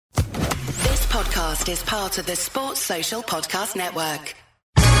podcast is part of the Sports Social Podcast Network.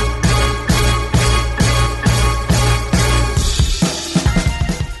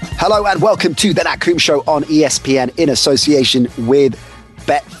 Hello and welcome to the Nat Coombs Show on ESPN in association with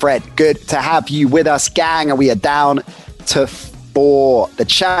Betfred. Good to have you with us, gang, and we are down to 4. The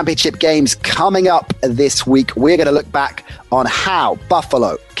championship games coming up this week. We're going to look back on how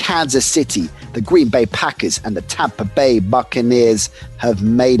Buffalo, Kansas City, the Green Bay Packers, and the Tampa Bay Buccaneers have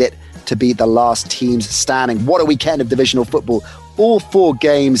made it to be the last teams standing. What a weekend of divisional football. All 4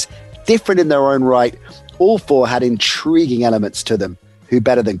 games, different in their own right. All 4 had intriguing elements to them. Who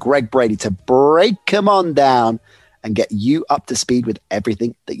better than Greg Brady to break them on down and get you up to speed with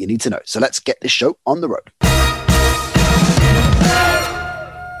everything that you need to know. So let's get this show on the road.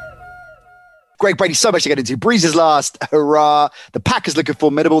 Greg Brady, so much to get into. Breeze is last. Hurrah. The Packers looking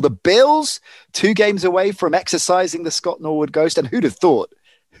formidable. The Bills, 2 games away from exercising the Scott Norwood ghost. And who'd have thought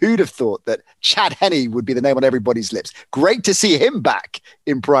that Chad Henne would be the name on everybody's lips? Great to see him back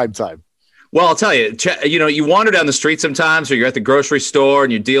in prime time. Well, I'll tell you, you wander down the street sometimes, or you're at the grocery store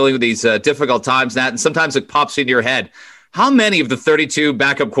and you're dealing with these difficult times, and sometimes it pops into your head. How many of the 32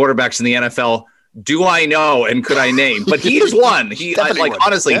 backup quarterbacks in the NFL do I know and could I name? But he is one.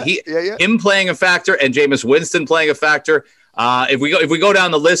 Honestly, him playing a factor and Jameis Winston playing a factor. If we go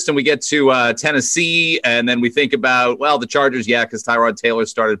down the list and we get to Tennessee, and then we think about, well, the Chargers, because Tyrod Taylor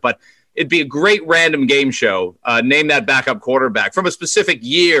started, but it'd be a great random game show. Name that backup quarterback from a specific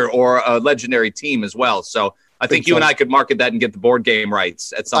year or a legendary team as well. So I think you and I could market that and get the board game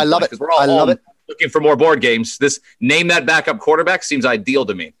rights at some point. I love it. Because we're all looking for more board games. This name that backup quarterback seems ideal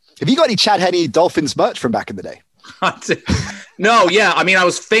to me. Have you got any Chad Henne Dolphins merch from back in the day? No, yeah. I mean, I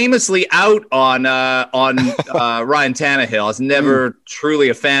was famously out on Ryan Tannehill. I was never truly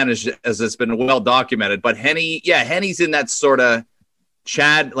a fan, as it's been well documented. But Henne's in that sort of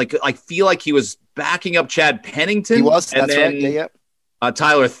Chad. Like, I feel like he was backing up Chad Pennington. He was. That's right. Yeah.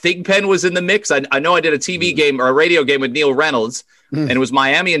 Tyler Thigpen was in the mix. I know I did a TV game or a radio game with Neil Reynolds, and it was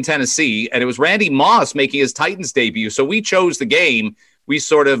Miami and Tennessee, and it was Randy Moss making his Titans debut. So we chose the game. We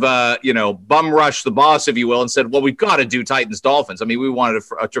sort of, bum rushed the boss, if you will, and said, well, we've got to do Titans-Dolphins. I mean, we wanted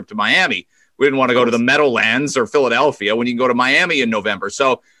a trip to Miami. We didn't want to go to the Meadowlands or Philadelphia when you can go to Miami in November.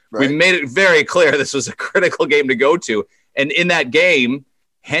 So we made it very clear this was a critical game to go to. And in that game,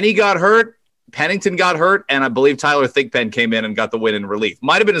 Henne got hurt, Pennington got hurt, and I believe Tyler Thigpen came in and got the win in relief.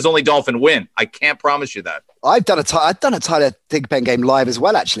 Might have been his only Dolphin win. I can't promise you that. I've done a Tyler Thigpen game live as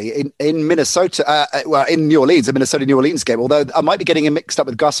well, actually, in Minnesota, in New Orleans, a Minnesota-New Orleans game, although I might be getting him mixed up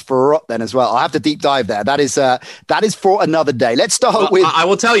with Gus Frerotte then as well. I'll have to deep dive there. That is for another day. Let's start with... I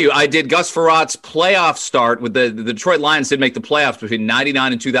will tell you, I did Gus Ferrotte's playoff start with the Detroit Lions did make the playoffs between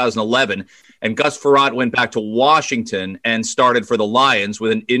 99 and 2011, and Gus Frerotte went back to Washington and started for the Lions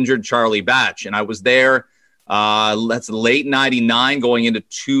with an injured Charlie Batch. And I was there, that's late 99 going into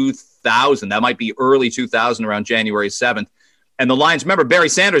 2000. That might be early 2000, around January 7th. And the Lions, remember, Barry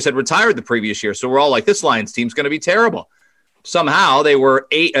Sanders had retired the previous year. So we're all like, this Lions team's going to be terrible. Somehow they were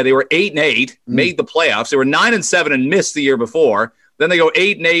 8-8, made the playoffs. They were 9-7 and missed the year before. Then they go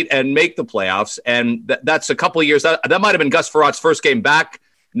 8-8 and make the playoffs. And that's a couple of years. That might have been Gus Ferrotte's first game back,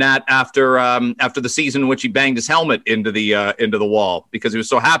 Nat, after the season in which he banged his helmet into the wall because he was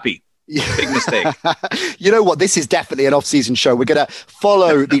so happy. Big mistake. You know what? This is definitely an off-season show. We're going to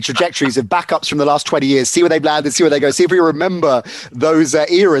follow the trajectories of backups from the last 20 years, see where they've landed, see where they go, see if we remember those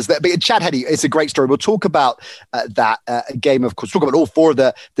eras. But Chad Henne, it's a great story. We'll talk about that game, of course. Talk about all 4 of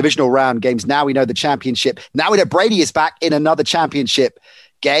the divisional round games. Now we know the championship. Now we know Brady is back in another championship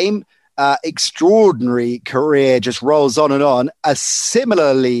game. Extraordinary career just rolls on and on. A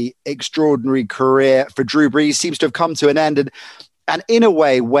similarly extraordinary career for Drew Brees seems to have come to an end. And in a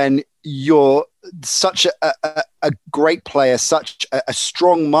way, when you're such a great player, such a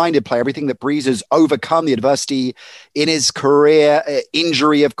strong-minded player, everything that Brees has overcome, the adversity in his career,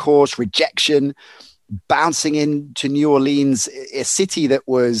 injury, of course, rejection, bouncing into New Orleans, a city that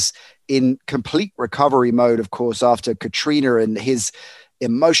was in complete recovery mode, of course, after Katrina, and his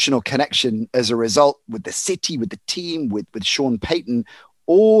emotional connection as a result with the city, with the team, with Sean Payton,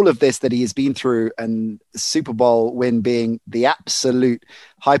 all of this that he has been through, and the Super Bowl win being the absolute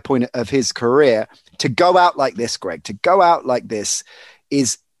high point of his career. To go out like this, Greg,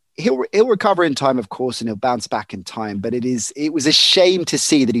 is he'll recover in time, of course, and he'll bounce back in time. But it was a shame to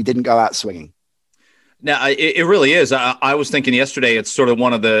see that he didn't go out swinging. Now, it really is. I was thinking yesterday, it's sort of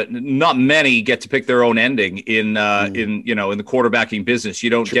one of the, not many get to pick their own ending in the quarterbacking business.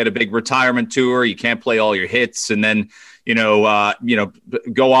 You don't get a big retirement tour. You can't play all your hits and then,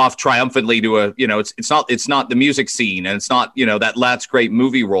 go off triumphantly to it's not the music scene, and it's not, that That's Great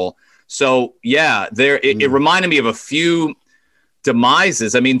movie role. So yeah, it reminded me of a few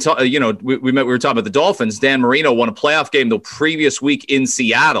demises. I mean, we were talking about the Dolphins. Dan Marino won a playoff game the previous week in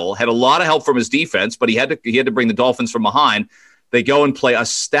Seattle, had a lot of help from his defense, but he had to bring the Dolphins from behind. They go and play a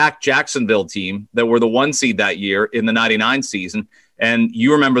stacked Jacksonville team that were the 1 seed that year in the 99 season. And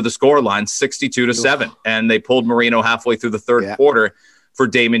you remember the scoreline, 62-7. And they pulled Marino halfway through the third quarter for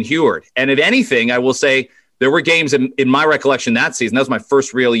Damon Heward. And if anything, I will say there were games in my recollection that season. That was my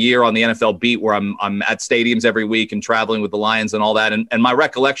first real year on the NFL beat where I'm at stadiums every week and traveling with the Lions and all that. And my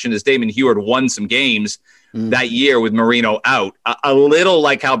recollection is Damon Heward won some games that year with Marino out, a little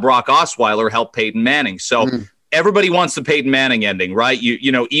like how Brock Osweiler helped Peyton Manning. So everybody wants the Peyton Manning ending, right?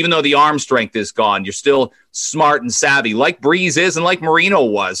 You know, even though the arm strength is gone, you're still smart and savvy, like Breeze is and like Marino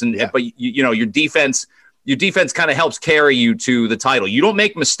was. But you know, your defense kind of helps carry you to the title. You don't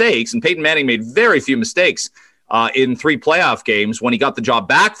make mistakes, and Peyton Manning made very few mistakes in 3 playoff games when he got the job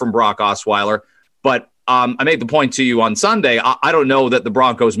back from Brock Osweiler. But I made the point to you on Sunday. I don't know that the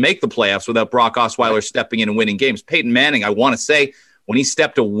Broncos make the playoffs without Brock Osweiler stepping in and winning games. Peyton Manning, I want to say, when he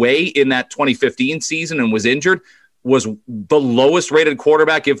stepped away in that 2015 season and was injured, was the lowest rated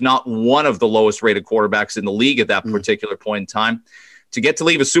quarterback, if not one of the lowest rated quarterbacks in the league at that particular point in time. To get to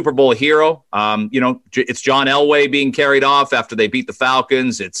leave a Super Bowl hero, it's John Elway being carried off after they beat the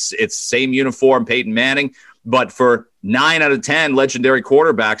Falcons. It's same uniform, Peyton Manning. But for 9 out of 10 legendary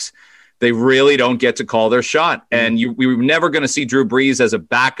quarterbacks, they really don't get to call their shot. And we were never going to see Drew Brees as a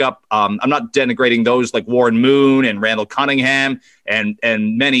backup. I'm not denigrating those like Warren Moon and Randall Cunningham and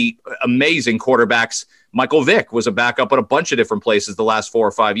many amazing quarterbacks. Michael Vick was a backup at a bunch of different places the last 4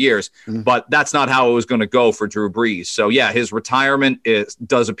 or 5 years, but that's not how it was going to go for Drew Brees. So yeah, his retirement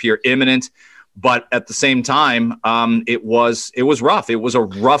does appear imminent, but at the same time, it was rough. It was a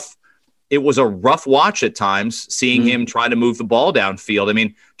rough watch at times, seeing him trying to move the ball downfield. I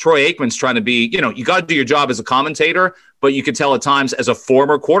mean, Troy Aikman's trying to be, you got to do your job as a commentator, but you could tell at times as a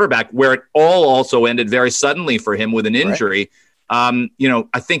former quarterback where it all also ended very suddenly for him with an injury. Right.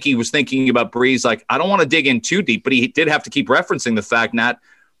 I think he was thinking about Brees, like, I don't want to dig in too deep, but he did have to keep referencing the fact, Nat,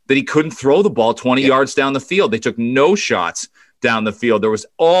 that he couldn't throw the ball 20 yards down the field. They took no shots down the field. There was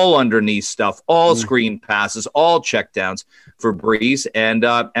all underneath stuff, all screen passes, all checkdowns for Brees, and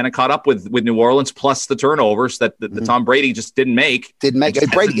it caught up with New Orleans, plus the turnovers that Tom Brady just didn't make.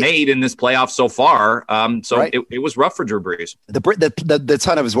 Brady made in this playoff so far. It was rough for Drew Brees. The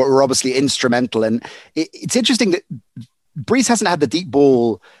turnovers were obviously instrumental, and it's interesting that Brees hasn't had the deep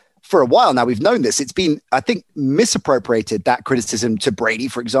ball for a while now. We've known this. It's been, I think, misappropriated, that criticism to Brady,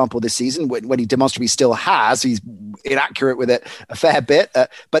 for example, this season, when he demonstrably still has. He's inaccurate with it a fair bit,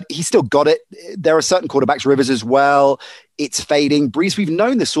 but he still got it. There are certain quarterbacks, Rivers as well. It's fading. Brees, we've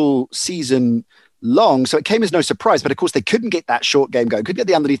known this all season long, so it came as no surprise. But of course, they couldn't get that short game going, couldn't get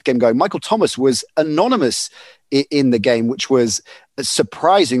the underneath game going. Michael Thomas was anonymous in the game, which was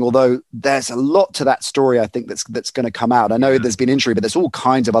surprising, although there's a lot to that story, I think, that's going to come out. I know there's been injury, but there's all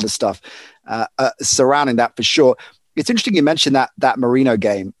kinds of other stuff surrounding that for sure. It's interesting you mentioned that Marino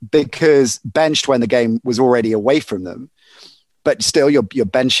game, because benched when the game was already away from them, but still you're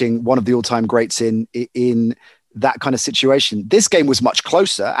benching one of the all-time greats in that kind of situation. This game was much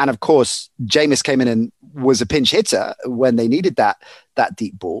closer, and of course Jameis came in and was a pinch hitter when they needed that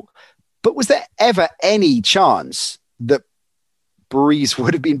deep ball. But was there ever any chance that Brees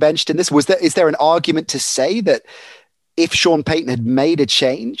would have been benched in this? Is there an argument to say that if Sean Payton had made a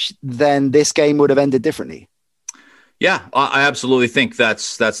change, then this game would have ended differently? Yeah, I absolutely think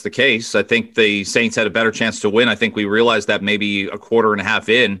that's the case. I think the Saints had a better chance to win. I think we realized that maybe a quarter and a half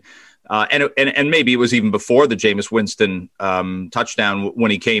in. And maybe it was even before the Jameis Winston touchdown when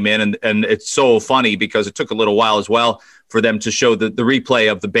he came in. And it's so funny because it took a little while as well for them to show the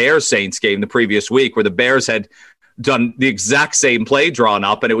replay of the Bears-Saints game the previous week, where the Bears had done the exact same play drawn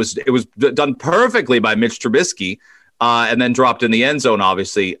up, and it was done perfectly by Mitch Trubisky, and then dropped in the end zone,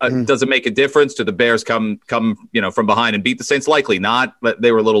 obviously. Does it make a difference? Do the Bears come from behind and beat the Saints? Likely not, but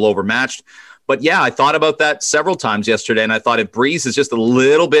they were a little overmatched. But yeah, I thought about that several times yesterday, and I thought if Brees is just a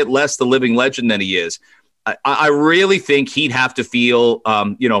little bit less the living legend than he is, I really think he'd have to feel,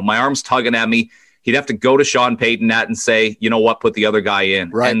 my arm's tugging at me. He'd have to go to Sean Payton and say, you know what, put the other guy in.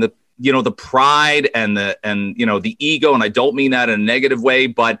 Right. And the pride and the ego, and I don't mean that in a negative way,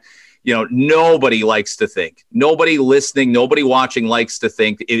 but nobody likes to think. Nobody listening, nobody watching likes to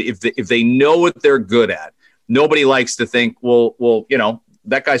think if they know what they're good at. Nobody likes to think, well,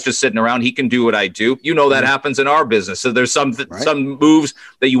 that guy's just sitting around. He can do what I do. That happens in our business. So there's some moves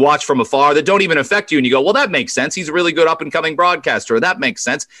that you watch from afar that don't even affect you. And you go, well, that makes sense. He's a really good up and coming broadcaster. Or that makes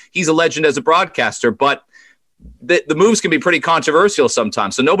sense. He's a legend as a broadcaster. But the moves can be pretty controversial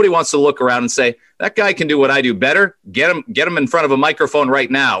sometimes. So nobody wants to look around and say, that guy can do what I do better. Get him in front of a microphone right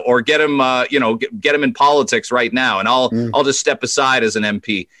now, or get him, get him in politics right now. And I'll just step aside as an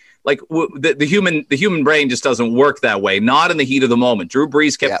MP. Like the human brain just doesn't work that way. Not in the heat of the moment. Drew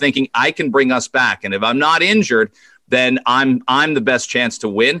Brees kept thinking, I can bring us back. And if I'm not injured, then I'm the best chance to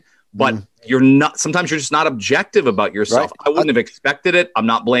win. But you're not, sometimes you're just not objective about yourself. Right. I wouldn't have expected it. I'm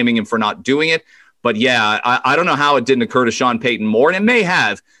not blaming him for not doing it. But yeah, I don't know how it didn't occur to Sean Payton more, and it may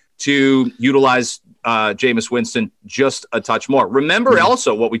have, to utilize Jameis Winston just a touch more. Remember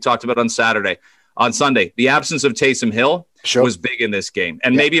also what we talked about on Sunday, the absence of Taysom Hill was big in this game,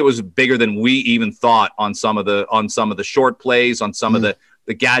 and maybe it was bigger than we even thought on some of the short plays, on some of the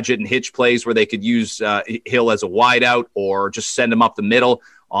gadget and hitch plays where they could use Hill as a wideout or just send him up the middle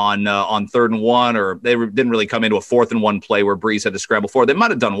on 3rd and 1, or they didn't really come into a 4th and 1 play where Brees had to scramble forward. They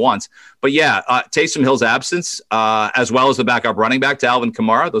might have done once, but Taysom Hill's absence, as well as the backup running back to Alvin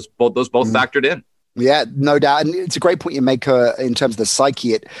Kamara, those both factored in. Yeah, no doubt. And it's a great point you make in terms of the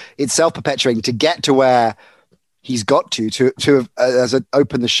psyche. It's self-perpetuating to get to where he's got to have, as I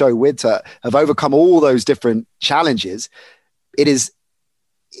opened the show with, to have overcome all those different challenges. It is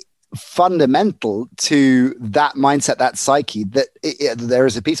fundamental to that mindset, that psyche, that there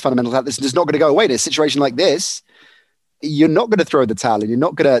is a piece fundamental to that. This is not going to go away. In a situation like this, you're not going to throw the towel in. You're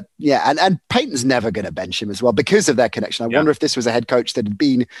not going to, and Peyton's never going to bench him as well because of their connection. I wonder if this was a head coach that had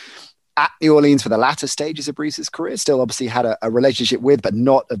been at New Orleans for the latter stages of Brees' career, still obviously had a relationship with, but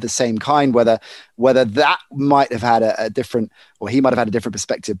not of the same kind, whether that might have had a different, or he might have had a different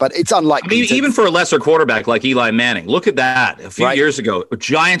perspective, but it's unlikely. I mean, even for a lesser quarterback like Eli Manning, look at that. A few years ago,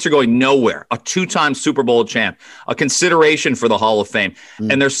 Giants are going nowhere, a 2-time Super Bowl champ, a consideration for the Hall of Fame,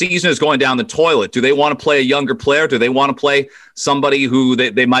 and their season is going down the toilet. Do they want to play a younger player? Do they want to play somebody who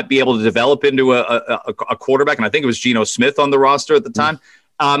they might be able to develop into a quarterback? And I think it was Geno Smith on the roster at the time.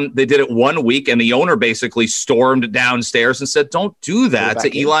 They did it 1 week, and the owner basically stormed downstairs and said, "Don't do that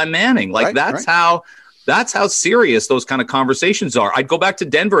to Eli Manning." Like that's how serious those kind of conversations are. I'd go back to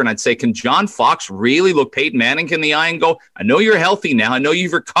Denver and I'd say, can John Fox really look Peyton Manning in the eye and go, "I know you're healthy now. I know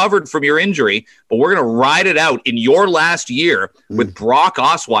you've recovered from your injury, but we're going to ride it out in your last year with Brock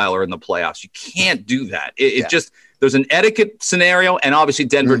Osweiler in the playoffs." You can't do that. It just, there's an etiquette scenario, and obviously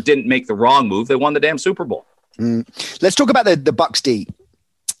Denver didn't make the wrong move. They won the damn Super Bowl. Let's talk about the Bucs D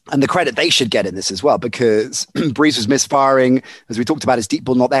and the credit they should get in this as well, because Brees was misfiring. As we talked about, his deep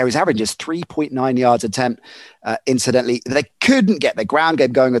ball not there. He's averaging just 3.9 yards attempt. Incidentally, they couldn't get their ground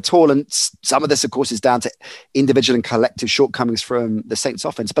game going at all. And some of this, of course, is down to individual and collective shortcomings from the Saints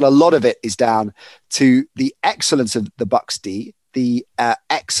offense. But a lot of it is down to the excellence of the Bucs D, the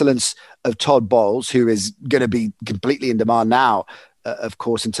excellence of Todd Bowles, who is going to be completely in demand now, of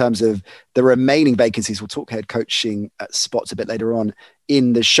course, in terms of the remaining vacancies. We'll talk head coaching spots a bit later on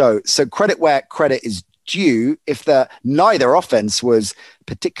in the show. So credit where credit is due. If neither offense was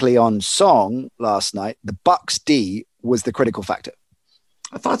particularly on song last night, the Bucs D was the critical factor.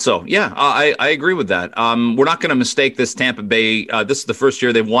 I thought so. Yeah, I agree with that. We're not going to mistake this Tampa Bay. This is the first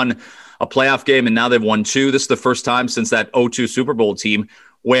year they've won a playoff game, and now they've won 2. This is the first time since that 2002 Super Bowl team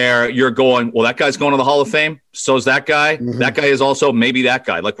where you're going, well, that guy's going to the Hall of Fame. So is that guy. That guy is also maybe that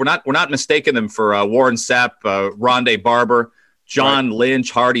guy. Like we're not mistaking them for Warren Sapp, Rondé Barber, John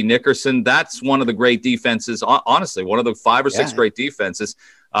Lynch, Hardy Nickerson. That's one of the great defenses. Honestly, one of the 5 or 6 great defenses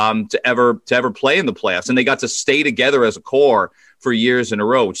to ever play in the playoffs. And they got to stay together as a core for years in a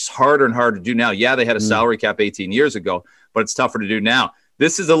row, which is harder and harder to do now. Yeah, they had a salary cap 18 years ago, but it's tougher to do now.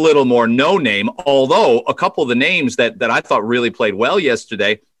 This is a little more no-name, although a couple of the names that I thought really played well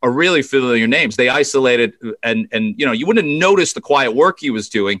yesterday are really familiar names. They isolated, and you wouldn't have noticed the quiet work he was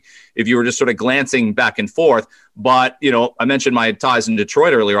doing if you were just sort of glancing back and forth. But, I mentioned my ties in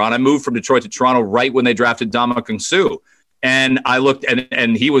Detroit earlier on. I moved from Detroit to Toronto right when they drafted Ndamukong Suh. And I looked,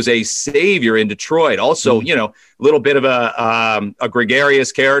 and he was a savior in Detroit. Also, a little bit of a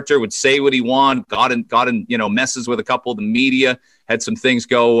gregarious character, would say what he wanted, got in, messes with a couple of the media, had some things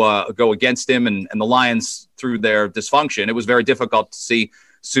go against him, and the Lions, through their dysfunction, it was very difficult to see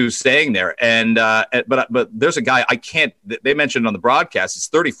Suh staying there. And but there's a guy they mentioned on the broadcast, it's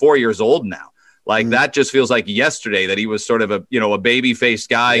 34 years old now. Like that just feels like yesterday that he was sort of a baby-faced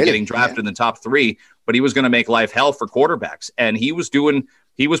guy getting drafted in the top 3, but he was going to make life hell for quarterbacks. And he was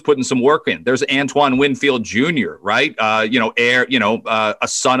putting some work in. There's Antoine Winfield Jr., right? A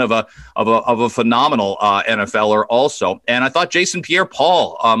son of a phenomenal NFLer also. And I thought Jason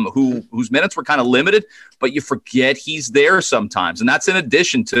Pierre-Paul, whose minutes were kind of limited, but you forget he's there sometimes. And that's in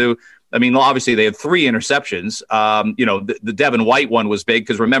addition to I mean, obviously they had 3 interceptions. The Devin White one was big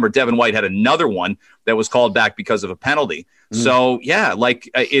because remember, Devin White had another one that was called back because of a penalty. So yeah,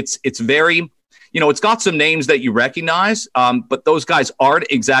 it's very, it's got some names that you recognize, but those guys aren't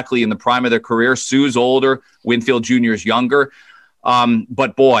exactly in the prime of their career. Sue's older, Winfield Jr. is younger.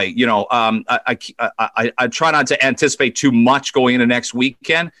 But boy, I try not to anticipate too much going into next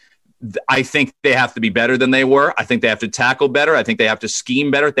weekend. I think they have to be better than they were. I think they have to tackle better. I think they have to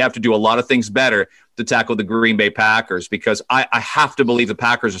scheme better. They have to do a lot of things better to tackle the Green Bay Packers, because I have to believe the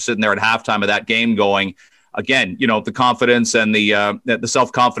Packers are sitting there at halftime of that game going, again, the confidence and the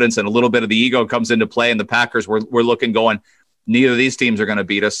self-confidence and a little bit of the ego comes into play, and the Packers were looking going, neither of these teams are going to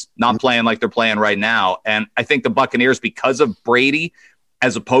beat us, not playing like they're playing right now. And I think the Buccaneers, because of Brady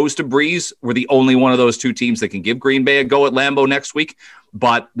as opposed to Breeze, were the only one of those 2 teams that can give Green Bay a go at Lambeau next week.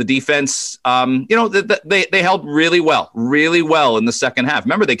 But the defense, they held really well in the second half.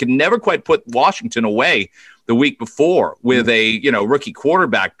 Remember, they could never quite put Washington away the week before with a rookie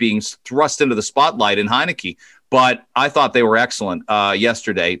quarterback being thrust into the spotlight in Heineke. But I thought they were excellent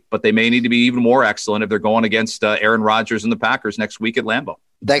yesterday, but they may need to be even more excellent if they're going against Aaron Rodgers and the Packers next week at Lambeau.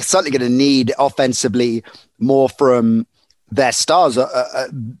 They're certainly going to need offensively more from their stars,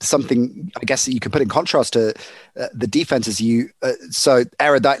 something I guess that you can put in contrast to the defenses so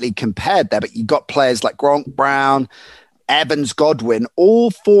eruditely compared there, but you got players like Gronk, Brown, Evans, Godwin,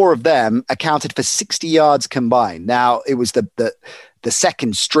 all 4 of them accounted for 60 yards combined. Now, it was the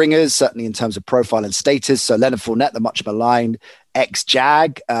second stringers, certainly in terms of profile and status. So Leonard Fournette, the much maligned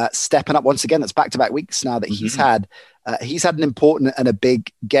ex-Jag, stepping up once again. That's back-to-back weeks now that he's had an important and a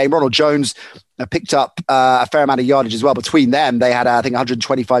big game. Ronald Jones picked up a fair amount of yardage as well. Between them, they had, I think,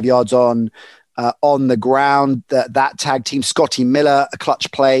 125 yards on the ground. That tag team, Scotty Miller, a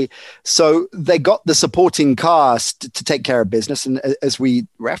clutch play. So they got the supporting cast to take care of business. And as we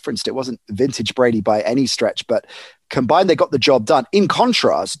referenced, it wasn't vintage Brady by any stretch, but combined, they got the job done. In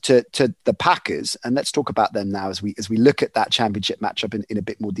contrast to the Packers, and let's talk about them now as we look at that championship matchup in a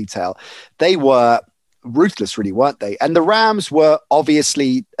bit more detail. They were ruthless, really, weren't they? And the Rams were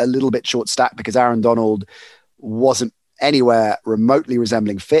obviously a little bit short-stacked because Aaron Donald wasn't anywhere remotely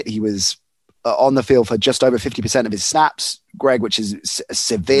resembling fit. He was on the field for just over 50% of his snaps, Greg, which is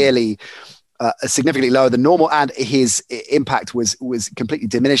severely significantly lower than normal, and his impact was completely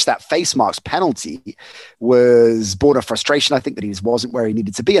diminished. That face marks penalty was born of frustration, I think, that he just wasn't where he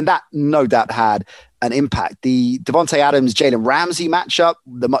needed to be, and that no doubt had an impact. The Devontae Adams, Jalen Ramsey matchup,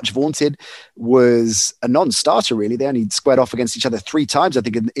 the much vaunted, was a non-starter, really. They only squared off against each other 3 times, I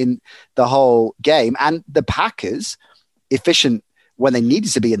think, in the whole game. And the Packers, efficient when they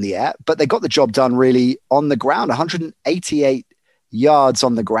needed to be in the air, but they got the job done really on the ground, 188 yards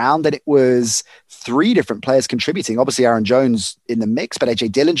on the ground, and it was 3 different players contributing. Obviously, Aaron Jones in the mix, but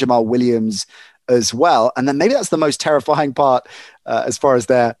AJ Dillon, Jamal Williams as well. And then maybe that's the most terrifying part as far as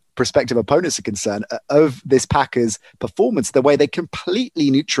their prospective opponents are concerned of this Packers performance, the way they completely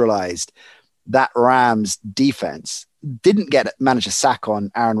neutralized that Rams defense. Didn't manage a sack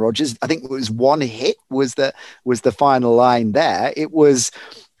on Aaron Rodgers. I think it was 1 hit was the final line there. It was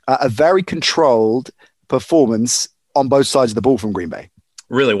a very controlled performance on both sides of the ball from Green Bay.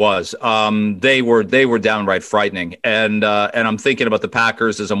 Really was. They were downright frightening. And I'm thinking about the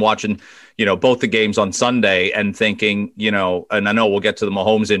Packers as I'm watching, both the games on Sunday and thinking, and I know we'll get to the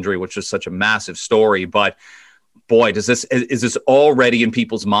Mahomes injury, which is such a massive story, but boy, is this already in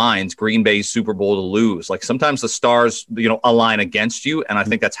people's minds, Green Bay's Super Bowl to lose? Like sometimes the stars, align against you. And I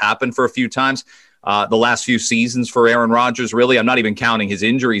think that's happened for a few times. The last few seasons for Aaron Rodgers, really, I'm not even counting his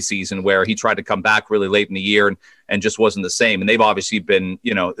injury season where he tried to come back really late in the year and just wasn't the same. And they've obviously been,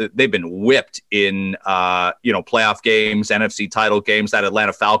 they've been whipped in, playoff games, NFC title games. That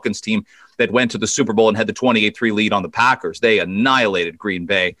Atlanta Falcons team that went to the Super Bowl and had the 28-3 lead on the Packers. They annihilated Green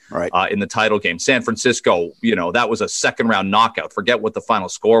Bay in the title game. San Francisco, that was a second-round knockout. Forget what the final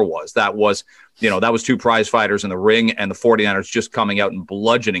score was. That was 2 prize fighters in the ring and the 49ers just coming out and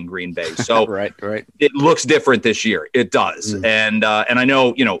bludgeoning Green Bay. So right. It looks different this year. It does. And I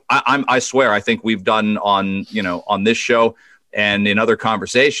know, I swear, I think we've done on this show and in other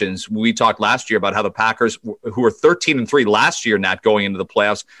conversations, we talked last year about how the Packers, who were 13-3 last year, not going into the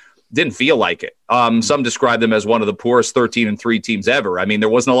playoffs, didn't feel like it. Some describe them as one of the poorest 13-3 teams ever. I mean, there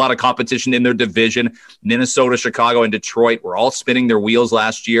wasn't a lot of competition in their division. Minnesota, Chicago, and Detroit were all spinning their wheels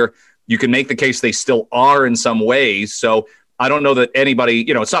last year. You can make the case they still are in some ways. So I don't know that anybody,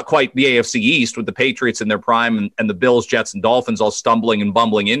 it's not quite the AFC East with the Patriots in their prime and the Bills, Jets, and Dolphins all stumbling and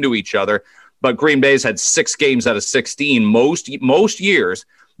bumbling into each other. But Green Bay's had 6 games out of 16 most years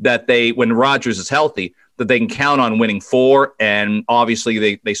that when Rodgers is healthy, that they can count on winning 4. And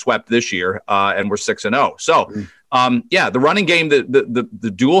obviously they swept this year and we're 6-0. So the running game,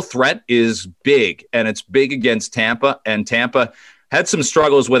 the dual threat is big, and it's big against Tampa, and Tampa had some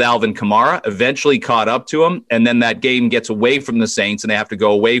struggles with Alvin Kamara, eventually caught up to him. And then that game gets away from the Saints and they have to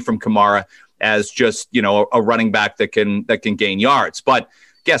go away from Kamara as just, a running back that can gain yards. But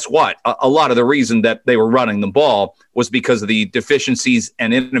guess what? A lot of the reason that they were running the ball was because of the deficiencies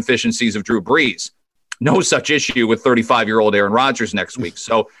and inefficiencies of Drew Brees. No such issue with 35-year-old Aaron Rodgers next week.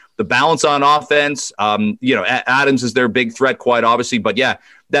 So the balance on offense, Adams is their big threat, quite obviously. But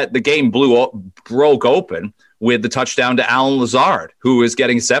that the game broke open with the touchdown to Allen Lazard, who is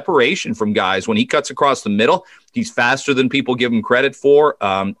getting separation from guys. When he cuts across the middle, he's faster than people give him credit for.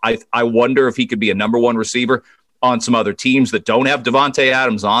 I wonder if he could be a number 1 receiver on some other teams that don't have Devontae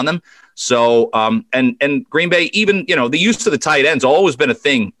Adams on them. So, and Green Bay, even, the use of the tight ends always been a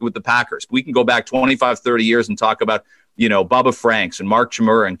thing with the Packers. We can go back 25, 30 years and talk about, Bubba Franks and Mark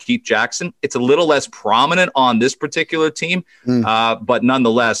Chmura and Keith Jackson. It's a little less prominent on this particular team, but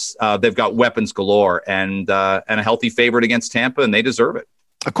nonetheless, they've got weapons galore and a healthy favorite against Tampa, and they deserve it.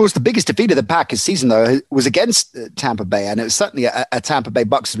 Of course, the biggest defeat of the Packers season, though, was against Tampa Bay, and it was certainly a Tampa Bay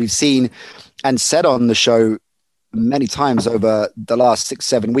Bucks, as we've seen and said on the show many times over the last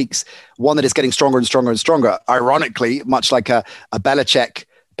 6-7 weeks, one that is getting stronger and stronger and stronger. Ironically, much like a Belichick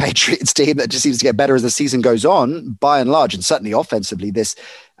Patriots team that just seems to get better as the season goes on, by and large, and certainly offensively, this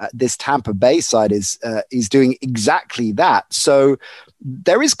Tampa Bay side is doing exactly that. So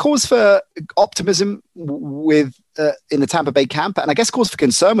there is cause for optimism with in the Tampa Bay camp, and I guess cause for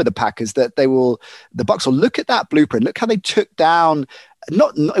concern with the Packers that the Bucs will look at that blueprint, look how they took down.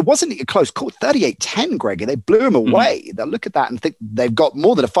 It wasn't a close call, 38-10, Greg. They blew him away. They'll look at that and think they've got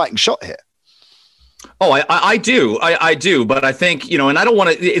more than a fighting shot here. Oh, I do. I do. But I think, and I don't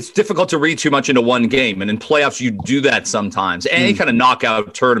want to, it's difficult to read too much into one game. And in playoffs, you do that sometimes. Any kind of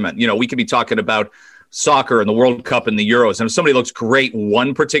knockout tournament, we could be talking about soccer and the World Cup and the Euros. And if somebody looks great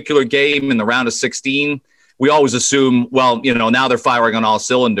one particular game in the round of 16, we always assume, well, now they're firing on all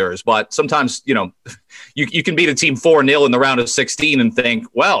cylinders. But sometimes, you can beat a team 4-0 in the round of 16 and think,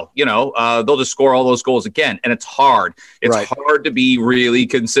 well, they'll just score all those goals again. And it's hard. It's hard to be really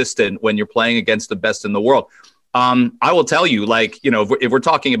consistent when you're playing against the best in the world. I will tell you, if we're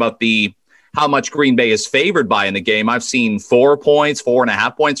talking about how much Green Bay is favored by in the game, I've seen 4 points,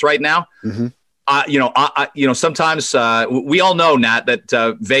 4.5 points right now. Mm-hmm. Sometimes we all know, Nat,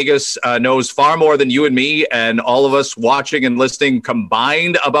 that Vegas knows far more than you and me and all of us watching and listening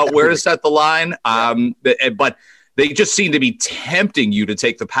combined about where to set the line. But they just seem to be tempting you to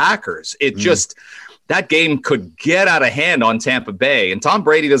take the Packers. That game could get out of hand on Tampa Bay, and Tom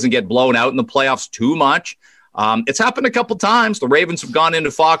Brady doesn't get blown out in the playoffs too much. It's happened a couple times. The Ravens have gone into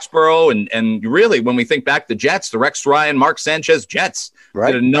Foxborough, and really, when we think back, the Jets, the Rex Ryan, Mark Sanchez Jets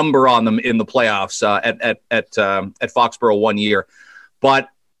did a number on them in the playoffs at Foxborough one year. But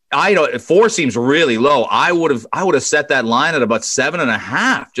 4 seems really low. I would have set that line at about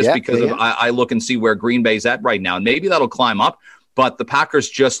 7.5, just because I look and see where Green Bay's at right now, and maybe that'll climb up. But the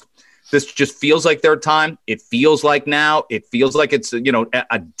Packers this just feels like their time. It feels like now. It feels like it's,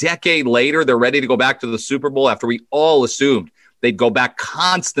 a decade later, they're ready to go back to the Super Bowl after we all assumed they'd go back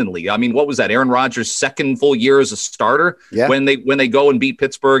constantly. I mean, what was that? Aaron Rodgers' second full year as a starter when they go and beat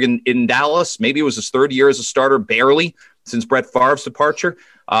Pittsburgh in Dallas. Maybe it was his third year as a starter, barely, since Brett Favre's departure.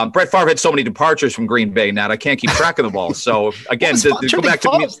 Brett Favre had so many departures from Green Bay, Nat, I can't keep track of them all. So again, does it go back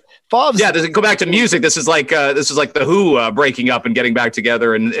to music? Does it go back to music? This is like the Who breaking up and getting back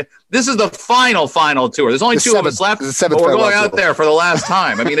together, and this is the final tour. There's only 2 of us left. But we're going out there for the last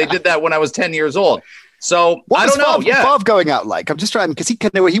time. I mean, they did that when I was 10 years old. So I don't know. Favre going out like? I'm just trying, because he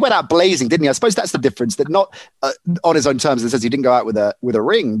went out blazing, didn't he? I suppose that's the difference. That not on his own terms. It says he didn't go out with a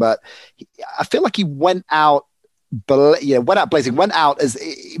ring, but I feel like he went out. Went out blazing, went out as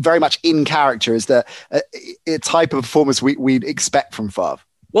very much in character, as the type of performance we'd expect from Favre.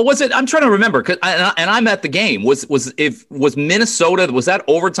 Well, was it? I'm trying to remember, and I'm at the game. Was Minnesota? Was that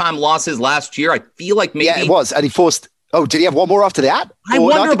overtime loss his last year? I feel like maybe it was, and he forced. Oh, did he have one more after that? I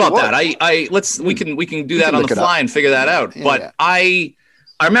wonder about that. We can do that on the fly and figure that out. But I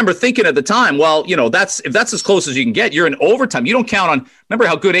remember thinking at the time, well, if that's as close as you can get, you're in overtime. You don't count on. Remember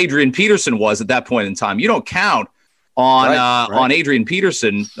how good Adrian Peterson was at that point in time. You don't count on Adrian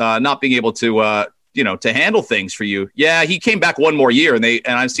Peterson not being able to to handle things for you. Yeah, he came back one more year, and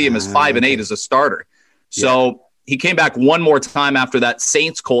I see him as 5-8 as a starter. So he came back one more time after that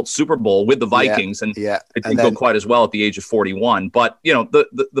Saints-Colts Super Bowl with the Vikings, and it didn't go quite as well at the age of 41. But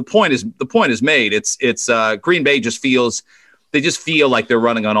the point is made. It's Green Bay just feels they just feel like they're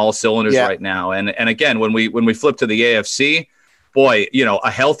running on all cylinders right now. And again, when we flip to the AFC, boy,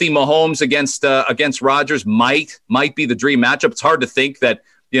 a healthy Mahomes against Rodgers might be the dream matchup. It's hard to think that,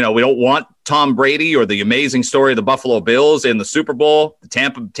 we don't want Tom Brady or the amazing story of the Buffalo Bills in the Super Bowl. The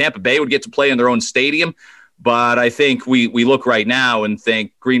Tampa Bay would get to play in their own stadium. But I think we look right now and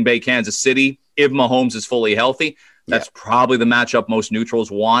think Green Bay, Kansas City, if Mahomes is fully healthy, that's probably the matchup most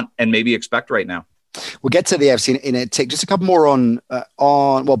neutrals want and maybe expect right now. We'll get to the AFC in a tick. Just a couple more on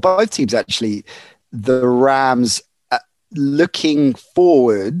both teams, actually. The Rams looking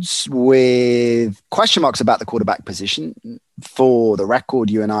forwards with question marks about the quarterback position. For the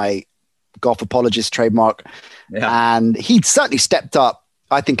record, you and I, golf apologist trademark. Yeah. And he certainly stepped up,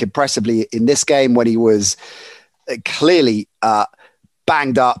 I think, impressively in this game when he was clearly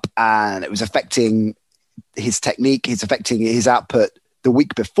banged up and it was affecting his technique, it's affecting his output. The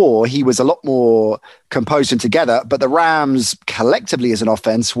week before, he was a lot more composed and together, but the Rams collectively as an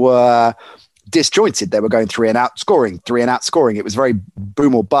offense were disjointed. They were going three and out scoring. It was very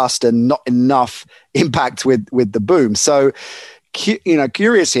boom or bust and not enough impact with the boom. So,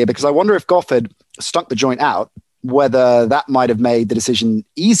 curious here, because I wonder if Goff had stunk the joint out, whether that might have made the decision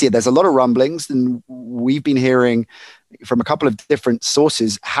easier. There's a lot of rumblings, and we've been hearing from a couple of different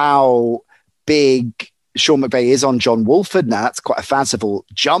sources how big Sean McVay is on John Wolford. Now, that's quite a fanciful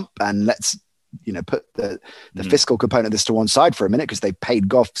jump, and let's put the fiscal component of this to one side for a minute, because they paid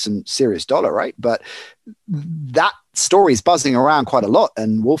Goff some serious dollar, right? But that story is buzzing around quite a lot,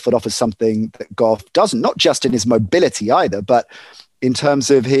 and Wolford offers something that Goff doesn't, not just in his mobility either, but in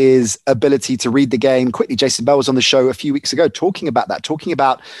terms of his ability to read the game quickly. Jason Bell was on the show a few weeks ago talking about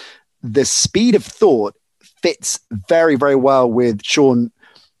the speed of thought fits very, very well with Sean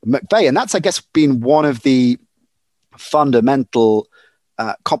McVay. And that's, I guess, been one of the fundamental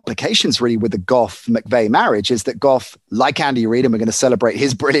complications really with the Goff-McVay marriage, is that Goff, like Andy Reid, and we're going to celebrate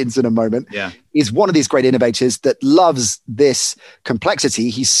his brilliance in a moment, is one of these great innovators that loves this complexity.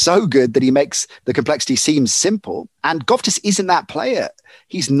 He's so good that he makes the complexity seem simple. And Goff just isn't that player.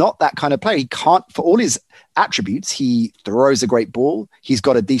 He's not that kind of player. He can't, for all his attributes, he throws a great ball. He's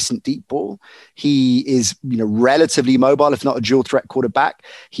got a decent deep ball. He is, relatively mobile, if not a dual threat quarterback.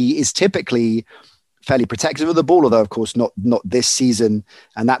 He is typically fairly protective of the ball, although of course not this season,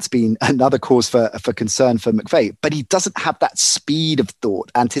 and that's been another cause for concern for McVay. But he doesn't have that speed of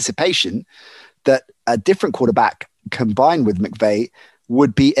thought, anticipation that a different quarterback combined with McVay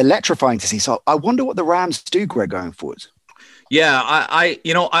would be electrifying to see. So I wonder what the Rams do, Greg, going forward. Yeah,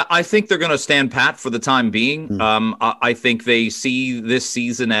 I think they're going to stand pat for the time being. I think they see this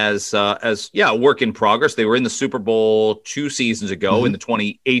season as a work in progress. They were in the Super Bowl 2 seasons ago, in the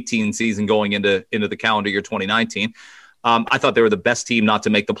 2018 season going into the calendar year 2019. I thought they were the best team not to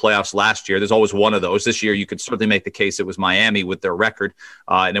make the playoffs last year. There's always one of those. This year, you could certainly make the case it was Miami with their record,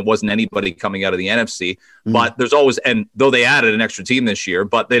 and it wasn't anybody coming out of the NFC. But there's always, and though they added an extra team this year,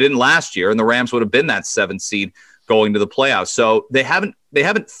 but they didn't last year, and the Rams would have been that 7th seed going to the playoffs. So they haven't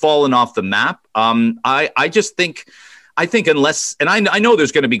fallen off the map. I think unless, and I know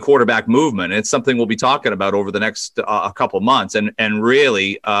there's going to be quarterback movement. It's something we'll be talking about over the next a couple months. And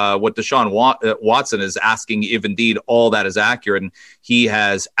really what Deshaun Watson is asking, if indeed all that is accurate, and he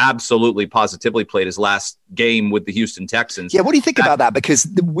has absolutely positively played his last game with the Houston Texans. Yeah, what do you think about that? Because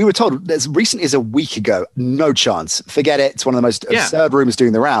we were told as recently as a week ago, no chance. Forget it. It's one of the most absurd rumors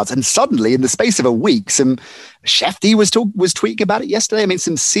doing the rounds. And suddenly, in the space of a week, some Shefty was tweeting about it yesterday. I mean,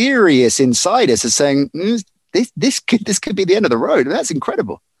 some serious insiders are saying this could be the end of the road. That's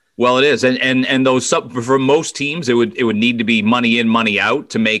incredible. Well, it is, and those for most teams, it would need to be money in, money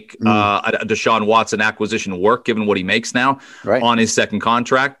out to make a Deshaun Watson acquisition work, given what he makes now on his second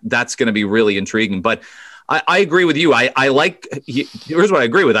contract. That's going to be really intriguing. But I agree with you. Here's what I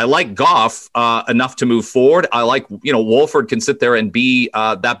agree with. I like Goff enough to move forward. I like, Wolford can sit there and be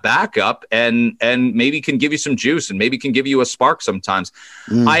that backup and maybe can give you some juice and maybe can give you a spark sometimes.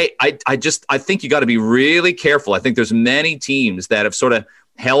 I think you got to be really careful. I think there's many teams that have sort of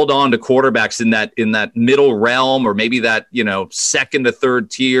held on to quarterbacks in that middle realm, or maybe that, second to third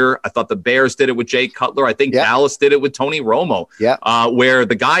tier. I thought the Bears did it with Jay Cutler. I think Dallas did it with Tony Romo, where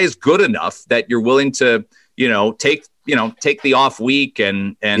the guy is good enough that you're willing to, take the off week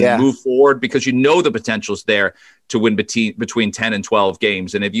and move forward, because the potential's there to win between 10 and 12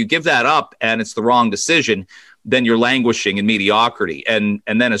 games. And if you give that up and it's the wrong decision, then you're languishing in mediocrity. And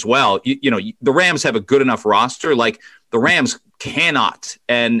then as well, the Rams have a good enough roster. Like, the Rams cannot,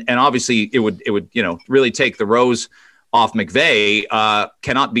 and obviously it would really take the rose off McVay,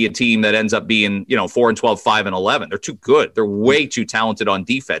 cannot be a team that ends up being 4-12, 5-11. They're too good. They're way too talented on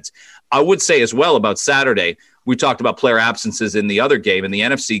defense. I would say as well about Saturday, We talked about player absences in the other game, in the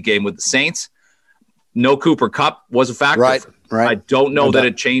NFC game with the Saints. No Cooper Kupp was a factor. Right. I don't know that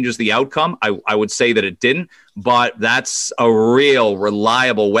it changes the outcome. I would say that it didn't, but that's a real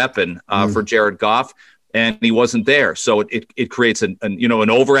reliable weapon for Jared Goff, and he wasn't there. So it creates an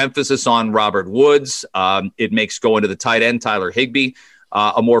overemphasis on Robert Woods. It makes going to the tight end, Tyler Higbee,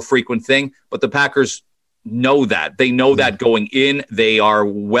 a more frequent thing. But the Packers know that. They know that going in. They are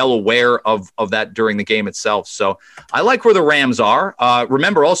well aware of that during the game itself. So I like where the Rams are.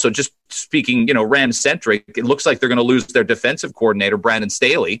 Remember also, just speaking, Rams-centric, it looks like they're going to lose their defensive coordinator, Brandon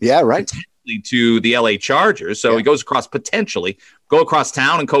Staley. Yeah, right. To the LA Chargers. So he goes across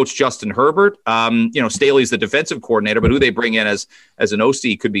town and coach Justin Herbert. Staley's the defensive coordinator, but who they bring in as an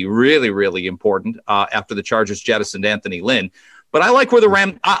OC could be really, really important after the Chargers jettisoned Anthony Lynn. But I like where the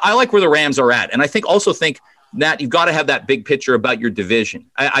Rams are at. And I think that you've got to have that big picture about your division.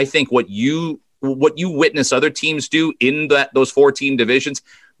 I think what you witness other teams do in those 4-team divisions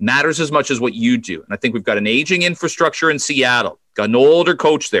matters as much as what you do. And I think we've got an aging infrastructure in Seattle, got an older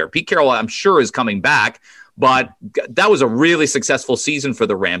coach there. Pete Carroll, I'm sure, is coming back, but that was a really successful season for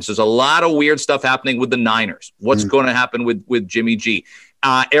the Rams. There's a lot of weird stuff happening with the Niners. What's going to happen with Jimmy G?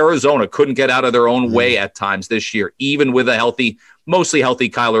 Arizona couldn't get out of their own way at times this year, even with a mostly healthy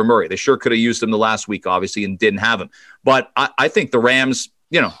Kyler Murray. They sure could have used him the last week, obviously, and didn't have him. But I think the Rams,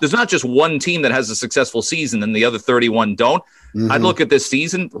 there's not just one team that has a successful season and the other 31 don't. I'd look at this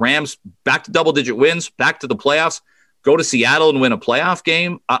season, Rams back to double-digit wins, back to the playoffs, go to Seattle and win a playoff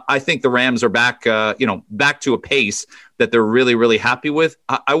game. I think the Rams are back to a pace that they're really, really happy with.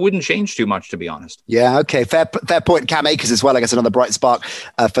 I wouldn't change too much, to be honest. Yeah, okay. Fair point. Cam Akers as well, I guess, another bright spark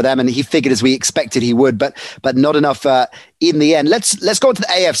for them. And he figured as we expected he would, but not enough in the end. Let's go into the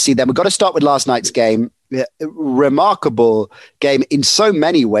AFC then. We've got to start with last night's game. Remarkable game in so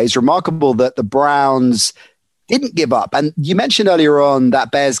many ways. Remarkable that the Browns didn't give up. And you mentioned earlier on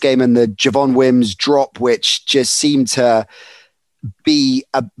that Bears game and the Javon Wims drop, which just seemed to be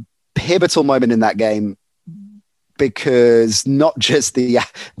a pivotal moment in that game, because not just the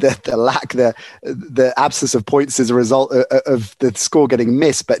absence of points as a result of the score getting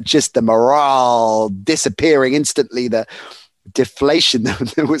missed, but just the morale disappearing instantly, the deflation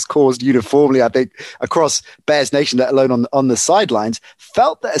that was caused uniformly, I think, across Bears Nation, let alone on the sidelines.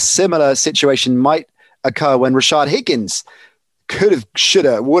 Felt that a similar situation might occur when Rashad Higgins could have, should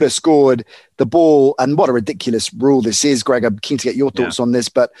have, would have scored the ball. And what a ridiculous rule this is, Greg. I'm keen to get your thoughts on this,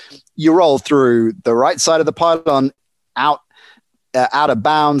 but you roll through the right side of the pylon, out of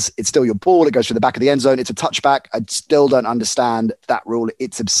bounds. It's still your ball. It goes through the back of the end zone. It's a touchback. I still don't understand that rule.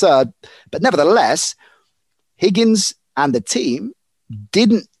 It's absurd. But nevertheless, Higgins and the team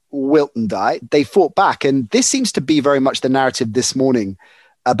didn't wilt and die. They fought back. And this seems to be very much the narrative this morning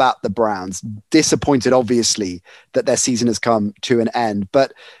about the Browns. Disappointed, obviously, that their season has come to an end.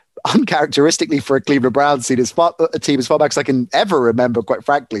 But uncharacteristically for a Cleveland Browns team, as far back as I can ever remember, quite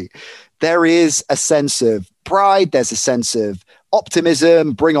frankly, there is a sense of pride. There's a sense of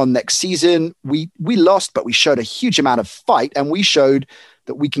optimism. Bring on next season. We lost, but we showed a huge amount of fight, and we showed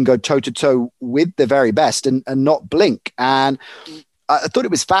that we can go toe-to-toe with the very best and not blink. And I thought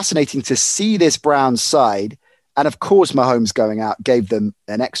it was fascinating to see this Browns side. And of course, Mahomes going out gave them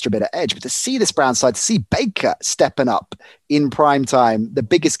an extra bit of edge. But to see this Browns side, to see Baker stepping up in prime time, the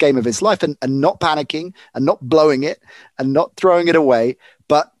biggest game of his life, and not panicking and not blowing it and not throwing it away,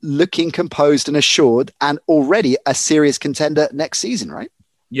 but looking composed and assured, and already a serious contender next season, right?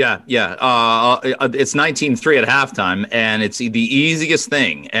 Yeah. It's 19-3 at halftime, and it's the easiest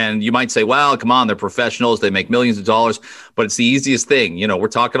thing. And you might say, well, come on, they're professionals. They make millions of dollars, but it's the easiest thing. We're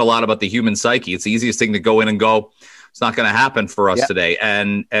talking a lot about the human psyche. It's the easiest thing to go in and go, it's not going to happen for us today.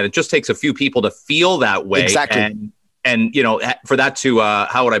 And it just takes a few people to feel that way. Exactly. And for that to,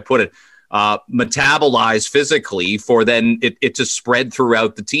 how would I put it? Metabolize physically for then it to spread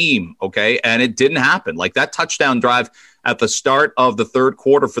throughout the team. Okay. And it didn't happen. Like that touchdown drive at the start of the third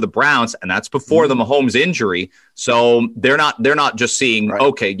quarter for the Browns, and that's before the Mahomes injury. So they're not just seeing,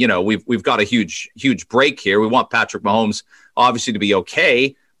 okay, we've got a huge break here. We want Patrick Mahomes obviously to be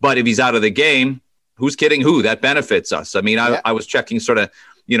okay, but if he's out of the game, who's kidding who? That benefits us. I mean, I was checking sort of,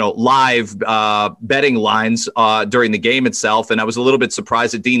 live betting lines during the game itself, and I was a little bit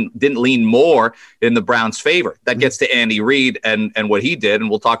surprised it didn't lean more in the Browns' favor. That gets to Andy Reid and what he did, and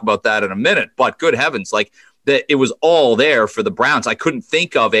we'll talk about that in a minute. But good heavens, like that, it was all there for the Browns. I couldn't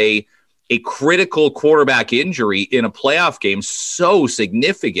think of a critical quarterback injury in a playoff game so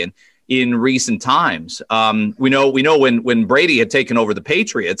significant in recent times. We know when Brady had taken over the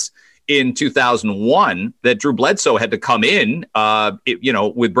Patriots in 2001 that Drew Bledsoe had to come in,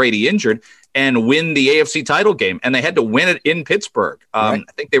 with Brady injured, and win the AFC title game. And they had to win it in Pittsburgh. Right.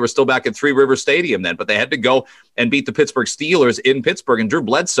 I think they were still back at Three River Stadium then, but they had to go and beat the Pittsburgh Steelers in Pittsburgh. And Drew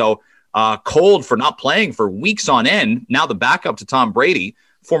Bledsoe, cold for not playing for weeks on end, now the backup to Tom Brady,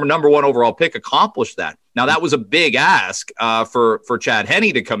 former number 1 overall pick, accomplished that. Now, that was a big ask for Chad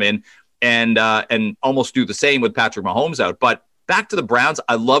Henne to come in and almost do the same with Patrick Mahomes out. But back to the Browns,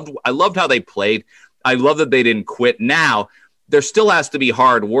 I loved how they played. I love that they didn't quit. Now, there still has to be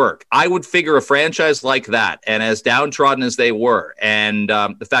hard work. I would figure a franchise like that, and as downtrodden as they were, and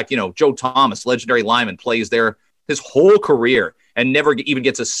the fact, Joe Thomas, legendary lineman, plays there his whole career and never even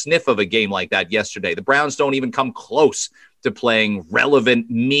gets a sniff of a game like that yesterday. The Browns don't even come close to playing relevant,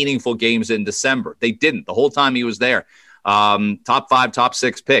 meaningful games in December. They didn't the whole time he was there. Top 5, top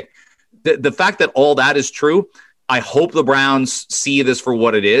 6 pick. The fact that all that is true, I hope the Browns see this for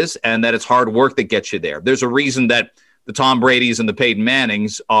what it is and that it's hard work that gets you there. There's a reason that the Tom Bradys and the Peyton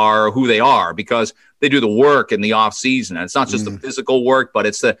Mannings are who they are, because they do the work in the offseason. And it's not just the physical work, but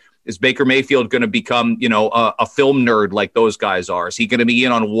is Baker Mayfield going to become, a film nerd like those guys are? Is he going to be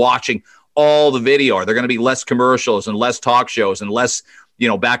in on watching all the video? Are there going to be less commercials and less talk shows and less,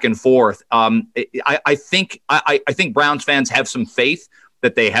 back and forth? I think Browns fans have some faith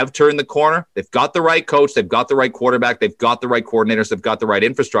that they have turned the corner. They've got the right coach. They've got the right quarterback. They've got the right coordinators. They've got the right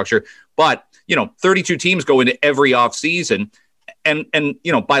infrastructure. But, 32 teams go into every offseason. And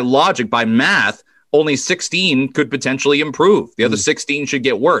by logic, by math, only 16 could potentially improve. The other 16 should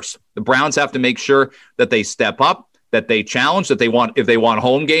get worse. The Browns have to make sure that they step up, that they challenge, that if they want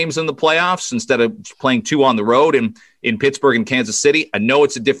home games in the playoffs instead of playing 2 on the road in Pittsburgh and Kansas City. I know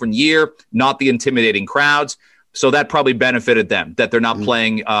it's a different year, not the intimidating crowds. So that probably benefited them, that they're not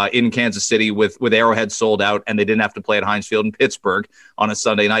playing in Kansas City with Arrowhead sold out, and they didn't have to play at Heinz Field in Pittsburgh on a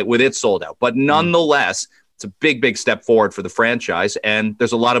Sunday night with it sold out. But nonetheless, it's a big, big step forward for the franchise. And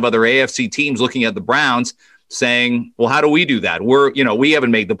there's a lot of other AFC teams looking at the Browns saying, well, how do we do that? We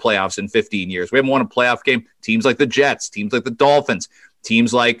haven't made the playoffs in 15 years. We haven't won a playoff game. Teams like the Jets, teams like the Dolphins,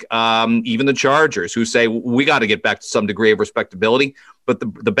 teams like even the Chargers, who say we got to get back to some degree of respectability. But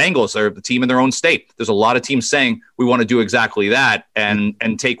the Bengals are the team in their own state. There's a lot of teams saying we want to do exactly that and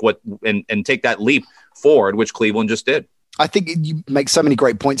take that leap forward, which Cleveland just did. I think you make so many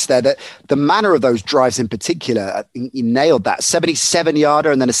great points there, that the manner of those drives in particular, I think you nailed that.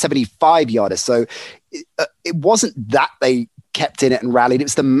 77-yarder and then a 75-yarder. So it wasn't that they kept in it and rallied. It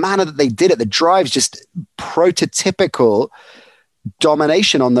was the manner that they did it. The drives, just prototypical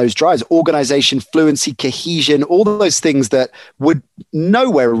domination on those drives, organization, fluency, cohesion, all those things that would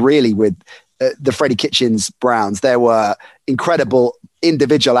nowhere really with the Freddie Kitchens Browns. There were incredible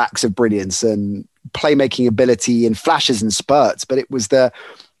individual acts of brilliance and playmaking ability and flashes and spurts, but it was the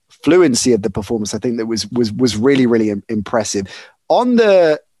fluency of the performance, I think, that was really, really impressive. On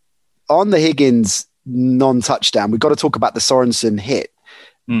the Higgins non-touchdown, we've got to talk about the Sorensen hit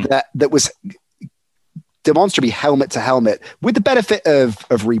that was demonstrably helmet to helmet. With the benefit of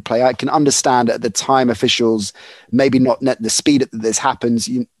replay, I can understand at the time officials maybe not the speed that this happens,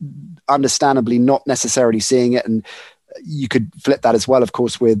 understandably not necessarily seeing it, and you could flip that as well, of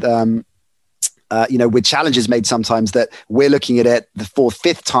course, with with challenges made sometimes that we're looking at it the 4th,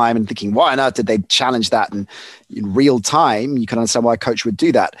 5th time and thinking, why on earth did they challenge that? And in real time, you can understand why a coach would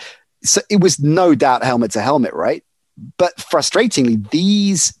do that. So it was no doubt helmet to helmet, right? But frustratingly,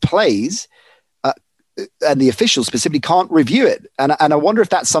 these plays and the officials specifically can't review it. And I wonder if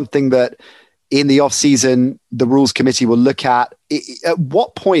that's something that in the offseason, the rules committee will look at. At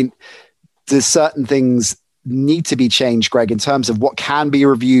what point do certain things need to be changed, Greg, in terms of what can be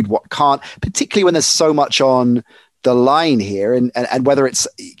reviewed, what can't, particularly when there's so much on the line here, and whether is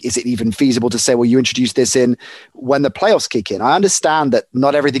it even feasible to say, well, you introduce this in when the playoffs kick in? I understand that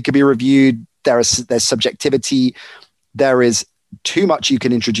not everything can be reviewed. There's subjectivity. There is too much you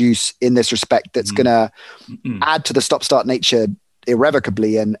can introduce in this respect that's going to add to the stop-start nature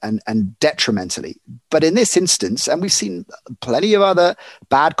irrevocably and detrimentally. But in this instance, and we've seen plenty of other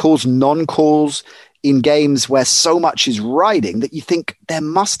bad calls, non-calls in games where so much is riding, that you think there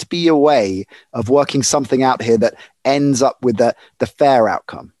must be a way of working something out here that ends up with the fair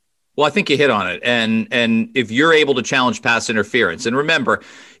outcome. Well, I think you hit on it. And if you're able to challenge pass interference, and remember,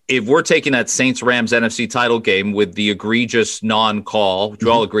 if we're taking that Saints-Rams NFC title game with the egregious non-call, which we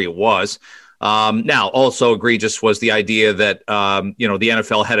all agree it was, now also egregious was the idea that, the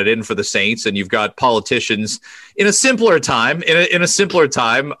NFL had it in for the Saints, and you've got politicians in a simpler time, threatening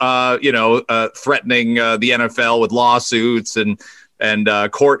the NFL with lawsuits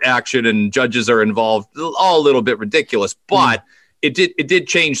and court action, and judges are involved, all a little bit ridiculous, but it did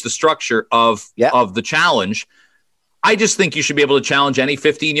change the structure of the challenge. I just think you should be able to challenge any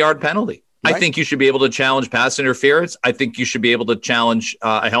 15-yard penalty. I think you should be able to challenge pass interference. I think you should be able to challenge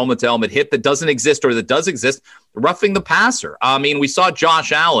a helmet-to-helmet hit that doesn't exist or that does exist, roughing the passer. I mean, we saw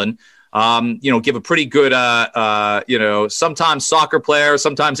Josh Allen, give a pretty good, sometimes soccer player,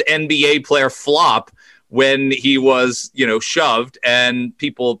 sometimes NBA player flop when he was, shoved, and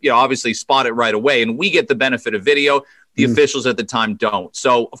people, obviously spot it right away. And we get the benefit of video. The officials at the time don't.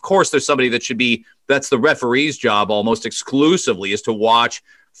 So, of course, there's somebody that's the referee's job almost exclusively, is to watch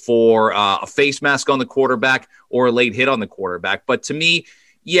for a face mask on the quarterback or a late hit on the quarterback. But to me,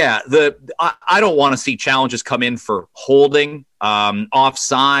 I don't want to see challenges come in for holding,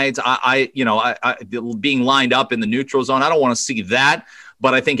 offsides, being lined up in the neutral zone. I don't want to see that.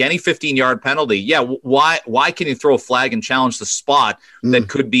 But I think any 15-yard penalty, why can you throw a flag and challenge the spot that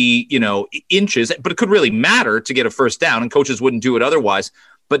could be, inches, but it could really matter to get a first down, and coaches wouldn't do it otherwise,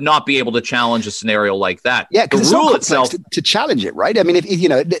 but not be able to challenge a scenario like that. Yeah, because the rule itself to challenge it, right? I mean,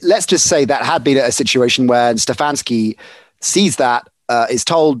 if let's just say that had been a situation where Stefanski sees that, is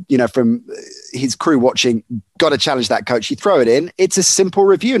told, from his crew watching, got to challenge that coach. You throw it in. It's a simple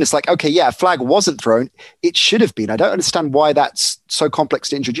review. And it's like, okay, a flag wasn't thrown. It should have been. I don't understand why that's so complex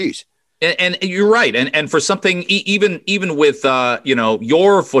to introduce. And you're right. And for something, even with,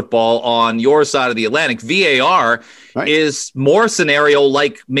 your football on your side of the Atlantic, VAR is more scenario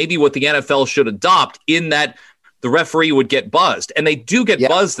like maybe what the NFL should adopt, in that the referee would get buzzed. And they do get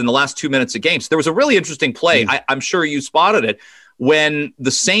buzzed in the last 2 minutes of games. There was a really interesting play. I'm sure you spotted it, when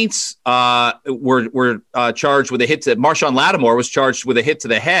the Saints were charged with a hit to Marshawn Lattimore was charged with a hit to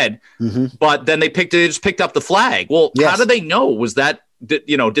the head, but then they just picked up the flag. Well, how did they know? Was that, did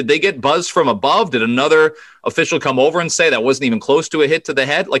they get buzzed from above? Did another official come over and say that wasn't even close to a hit to the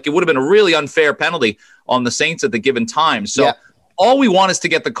head? Like, it would have been a really unfair penalty on the Saints at the given time. So all we want is to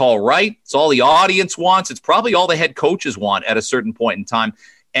get the call right. It's all the audience wants. It's probably all the head coaches want at a certain point in time.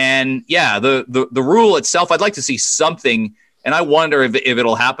 And the rule itself, I'd like to see something. And I wonder if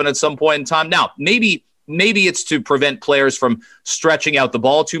it'll happen at some point in time. Now, maybe it's to prevent players from stretching out the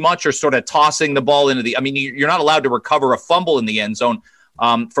ball too much, or sort of tossing the ball into you're not allowed to recover a fumble in the end zone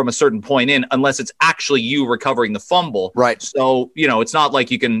from a certain point in, unless it's actually you recovering the fumble. Right. So, it's not like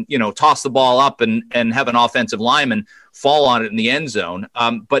you can, toss the ball up and have an offensive lineman fall on it in the end zone.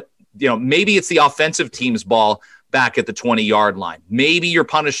 But maybe it's the offensive team's ball back at the 20-yard line. Maybe you're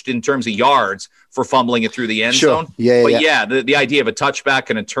punished in terms of yards for fumbling it through the end zone. The idea of a touchback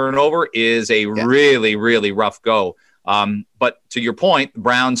and a turnover is a really, really rough go. But to your point, the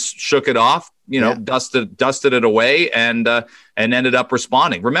Browns shook it off, dusted it away, and ended up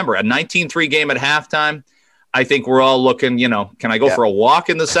responding. Remember, a 19-3 game at halftime. I think we're all looking, can I go for a walk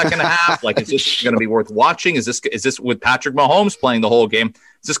in the second half? Like, is this going to be worth watching? Is this with Patrick Mahomes playing the whole game?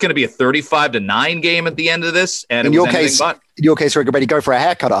 Is this going to be a 35-9 game at the end of this? And in your case, we're ready to go for a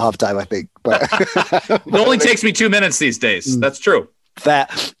haircut at halftime, I think. But it only takes me 2 minutes these days. That's true. Fair.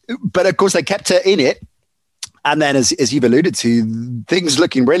 But of course, they kept it in it. And then, as you've alluded to, things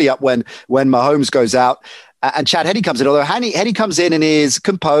looking really up when Mahomes goes out and Chad Henne comes in. Although Henne comes in and is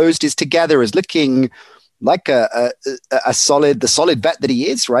composed, is together, is looking like the solid vet that he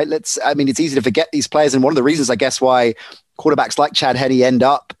is, right? It's easy to forget these players. And one of the reasons, I guess, why quarterbacks like Chad Henne end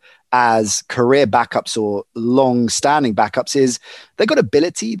up as career backups or long-standing backups is they've got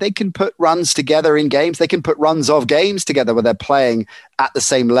ability. They can put runs together in games. They can put runs of games together where they're playing at the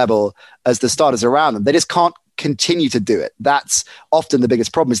same level as the starters around them. They just can't continue to do it. That's often the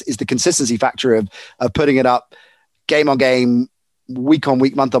biggest problem is the consistency factor of putting it up game on game, week on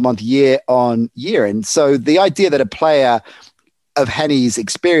week, month on month, year on year. And so the idea that a player of Henne's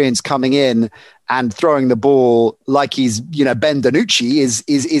experience coming in and throwing the ball like he's, Ben DiNucci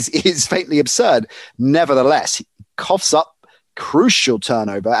is faintly absurd. Nevertheless, he coughs up crucial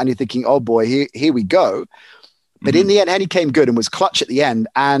turnover and you're thinking, oh boy, here we go. But in the end, Henne came good and was clutch at the end.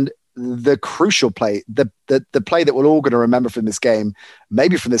 And the crucial play, the play that we're all going to remember from this game,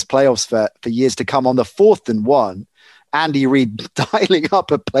 maybe from this playoffs for years to come, on the 4th and 1, Andy Reid dialing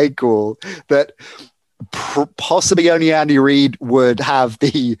up a play call that possibly only Andy Reid would have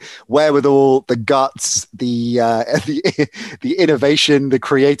the wherewithal, the guts, the innovation, the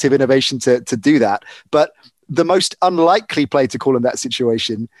creative innovation to do that. But the most unlikely play to call in that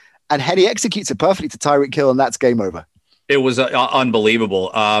situation, and Henne executes it perfectly to Tyreek Hill, and that's game over. It was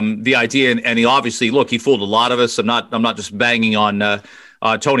unbelievable. The idea, and he obviously, he fooled a lot of us. I'm not just banging on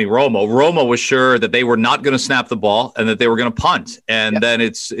Tony Romo. Romo was sure that they were not going to snap the ball and that they were going to punt. And then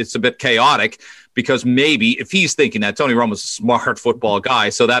it's a bit chaotic because maybe if he's thinking that, Tony Romo's a smart football guy.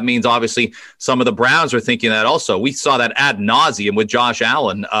 So that means obviously some of the Browns are thinking that also. We saw that ad nauseum with Josh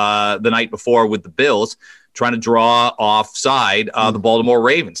Allen the night before with the Bills. trying to draw offside the Baltimore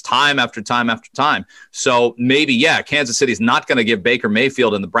Ravens time after time after time. So maybe, Kansas City's not going to give Baker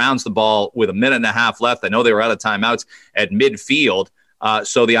Mayfield and the Browns the ball with a minute and a half left. I know they were out of timeouts at midfield.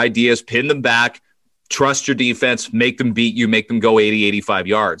 So the idea is pin them back, trust your defense, make them beat you, make them go 80, 85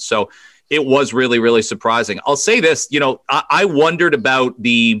 yards. So it was really, really surprising. I'll say this, I wondered about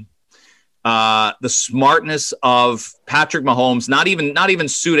the smartness of Patrick Mahomes, not even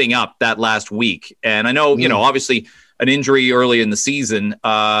suiting up that last week. And I know, obviously an injury early in the season,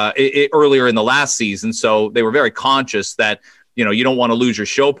 earlier in the last season. So they were very conscious that, you don't want to lose your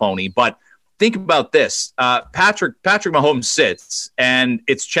show pony, but think about this. Patrick Mahomes sits, and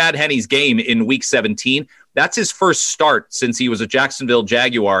it's Chad Henne's game in week 17. That's his first start since he was a Jacksonville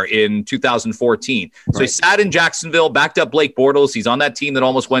Jaguar in 2014. So he sat in Jacksonville, backed up Blake Bortles. He's on that team that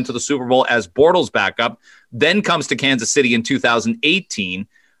almost went to the Super Bowl as Bortles backup, then comes to Kansas City in 2018.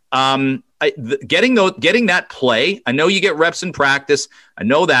 Getting that play, I know you get reps in practice, I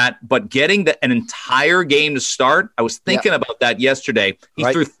know that, but getting an entire game to start, I was thinking about that yesterday. He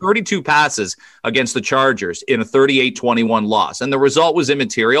threw 32 passes against the Chargers in a 38-21 loss, and the result was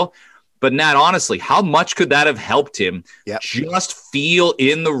immaterial. But Nat, honestly, how much could that have helped him just feel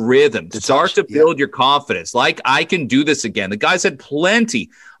in the rhythm, start to build your confidence? Like, I can do this again. The guy's had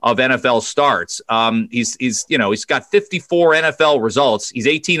plenty of NFL starts. He's got 54 NFL results. He's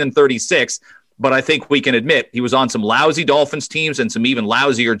 18-36, but I think we can admit he was on some lousy Dolphins teams and some even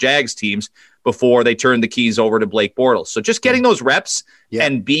lousier Jags teams before they turned the keys over to Blake Bortles. So just getting those reps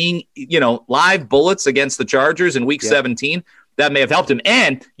and being, live bullets against the Chargers in week 17, that may have helped him.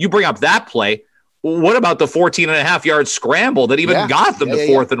 And you bring up that play. What about the 14.5-yard scramble that even got them to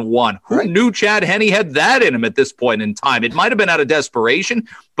 4th and 1? Who knew Chad Henne had that in him at this point in time? It might have been out of desperation,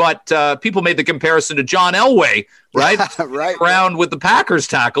 but people made the comparison to John Elway, right? Around with the Packers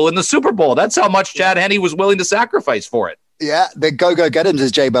tackle in the Super Bowl. That's how much Chad Henne was willing to sacrifice for it. Yeah, the go-go-get-ems,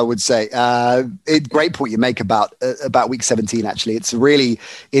 as J-Bell would say. Great point you make about week 17, actually. It's really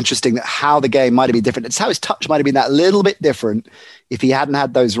interesting that how the game might have been different. It's how his touch might have been that little bit different if he hadn't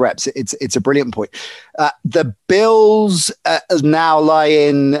had those reps. It's a brilliant point. The Bills now lie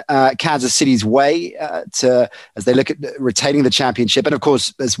in Kansas City's way as they look at retaining the championship. And, of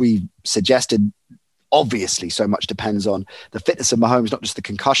course, as we suggested, obviously, so much depends on the fitness of Mahomes, not just the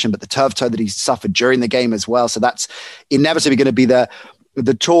concussion, but the turf toe that he suffered during the game as well. So that's inevitably going to be the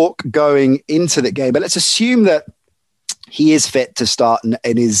talk going into the game. But let's assume that he is fit to start and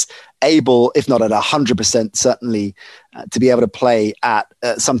is able, if not at 100%, certainly to be able to play at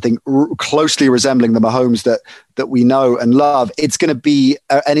something closely resembling the Mahomes that we know and love. It's going to be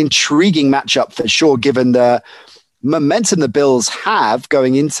an intriguing matchup for sure, given the momentum the Bills have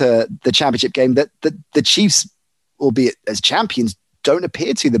going into the championship game that the Chiefs, albeit as champions, don't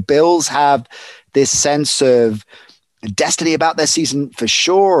appear to. The Bills have this sense of destiny about their season for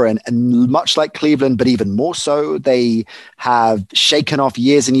sure, and much like Cleveland, but even more so, they have shaken off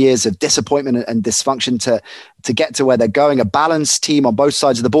years and years of disappointment and dysfunction to get to where they're going. A balanced team on both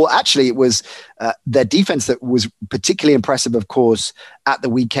sides of the ball. Actually, it was their defense that was particularly impressive, of course, at the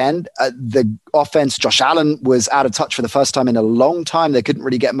weekend. The offense, Josh Allen was out of touch for the first time in a long time. They couldn't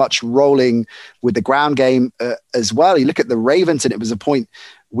really get much rolling with the ground game as well. You look at the Ravens, and it was a point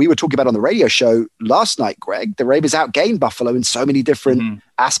we were talking about on the radio show last night, Greg. The Ravens outgained Buffalo in so many different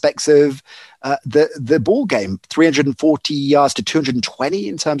aspects of the ball game. 340 yards to 220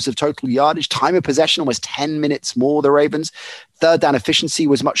 in terms of total yardage. Time of possession, almost 10 minutes more, the Ravens. Third down efficiency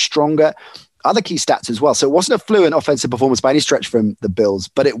was much stronger. Other key stats as well. So it wasn't a fluent offensive performance by any stretch from the Bills,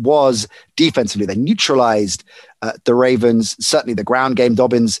 but it was defensively. They neutralized the Ravens, certainly the ground game.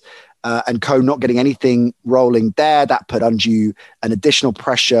 Dobbins and co not getting anything rolling there. That put undue and additional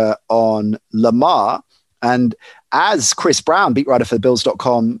pressure on Lamar. And as Chris Brown, beat writer for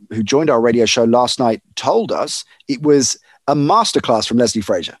thebills.com, who joined our radio show last night, told us, it was a masterclass from Leslie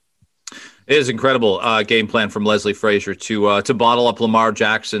Frazier. It is incredible game plan from Leslie Frazier to bottle up Lamar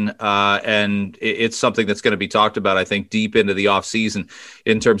Jackson, and it's something that's going to be talked about, I think, deep into the offseason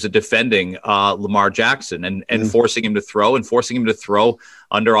in terms of defending Lamar Jackson and forcing him to throw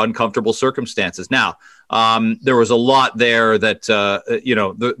under uncomfortable circumstances. Now, there was a lot there that,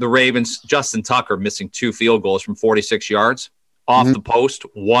 the Ravens, Justin Tucker missing 2 field goals from 46 yards off the post,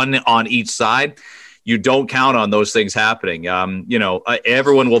 1 on each side. You don't count on those things happening.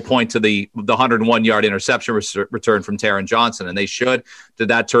 Everyone will point to the 101-yard interception return from Taron Johnson, and they should. Did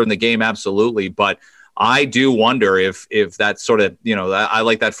that turn the game? Absolutely. But I do wonder if that sort of, I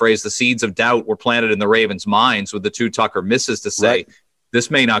like that phrase, the seeds of doubt were planted in the Ravens' minds with the 2 Tucker misses to say, this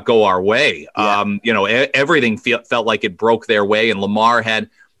may not go our way. Yeah. Everything felt like it broke their way, and Lamar had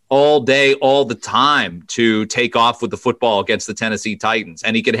all day, all the time to take off with the football against the Tennessee Titans,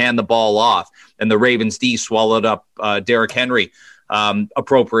 and he could hand the ball off, and the Ravens D swallowed up Derrick Henry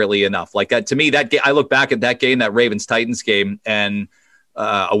appropriately enough. Like that, to me, that I look back at that game, that Ravens Titans game, and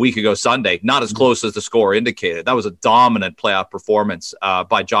a week ago Sunday, not as close as the score indicated. That was a dominant playoff performance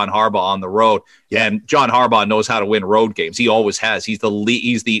by John Harbaugh on the road. Yeah. And John Harbaugh knows how to win road games. He always has. He's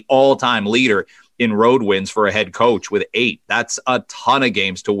the all-time leader in road wins for a head coach with 8. That's a ton of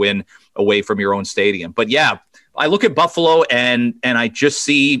games to win away from your own stadium. But yeah, I look at Buffalo and I just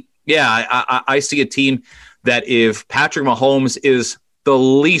see, I see a team that if Patrick Mahomes is the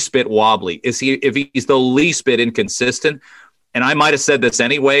least bit wobbly, if he's the least bit inconsistent, and I might have said this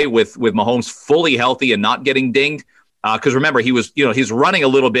anyway with Mahomes fully healthy and not getting dinged, because remember he's running a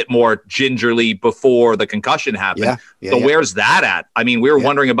little bit more gingerly before the concussion happened. Where's that at? I mean, we were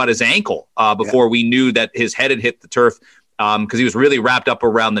wondering about his ankle before we knew that his head had hit the turf, because he was really wrapped up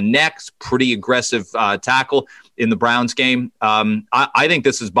around the neck. Pretty aggressive tackle in the Browns game. I think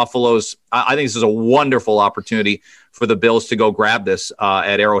this is Buffalo's. I think this is a wonderful opportunity for the Bills to go grab this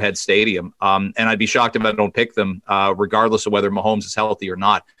at Arrowhead Stadium. And I'd be shocked if I don't pick them, regardless of whether Mahomes is healthy or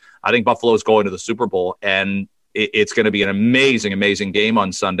not. I think Buffalo is going to the Super Bowl, and it's going to be an amazing, amazing game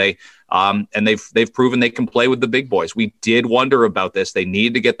on Sunday. And they've proven they can play with the big boys. We did wonder about this. They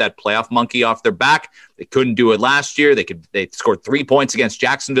needed to get that playoff monkey off their back. They couldn't do it last year. They scored 3 points against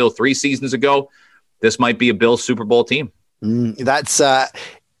Jacksonville 3 seasons ago. This might be a Bills Super Bowl team. That's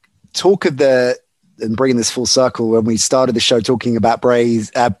talk of and bringing this full circle, when we started the show talking about Brady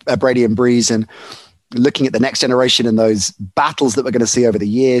and Breeze and looking at the next generation and those battles that we're going to see over the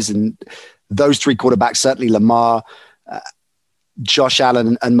years, and those 3 quarterbacks, certainly Lamar, Josh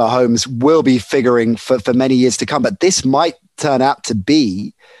Allen and Mahomes, will be figuring for many years to come. But this might turn out to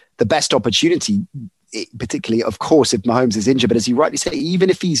be the best opportunity, particularly, of course, if Mahomes is injured. But as you rightly say,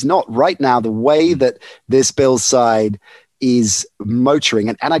 even if he's not right now, the way that this Bills side is motoring.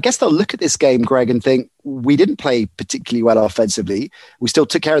 And I guess they'll look at this game, Greg, and think, we didn't play particularly well offensively. We still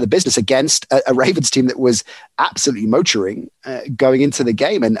took care of the business against a Ravens team that was absolutely motoring going into the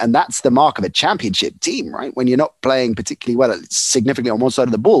game. And that's the mark of a championship team, right? When you're not playing particularly well, it's significantly on one side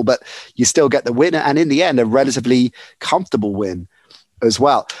of the ball, but you still get the win. And in the end, a relatively comfortable win as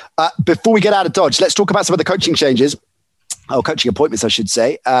well. Before we get out of Dodge, let's talk about some of the coaching changes, coaching appointments, I should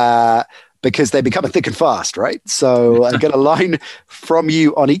say, because they become thick and fast, right? So I get a line from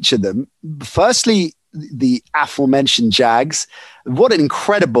you on each of them. Firstly, the aforementioned Jags. What an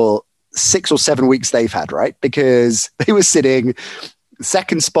incredible 6 or 7 weeks they've had, right? Because they were sitting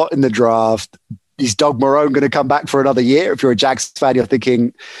second spot in the draft. Is Doug Marrone going to come back for another year? If you're a Jags fan, you're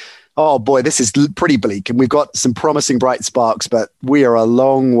thinking, oh boy, this is pretty bleak. And we've got some promising bright sparks, but we are a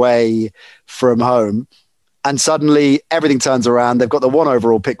long way from home. And suddenly everything turns around. They've got the 1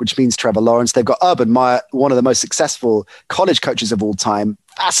 overall pick, which means Trevor Lawrence. They've got Urban Meyer, one of the most successful college coaches of all time.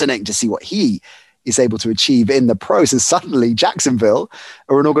 Fascinating to see what he is able to achieve in the pros. And suddenly Jacksonville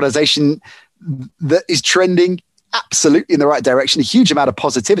are an organization that is trending absolutely in the right direction. A huge amount of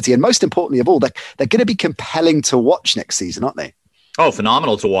positivity. And most importantly of all, they're going to be compelling to watch next season, aren't they? Oh,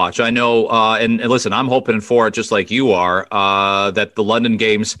 phenomenal to watch. I know. And listen, I'm hoping for it just like you are, that the London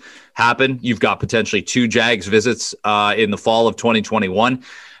games happen. You've got potentially 2 Jags visits in the fall of 2021.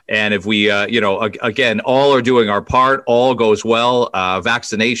 And if we, again, all are doing our part, all goes well,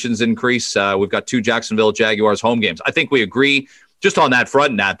 vaccinations increase. We've got 2 Jacksonville Jaguars home games. I think we agree just on that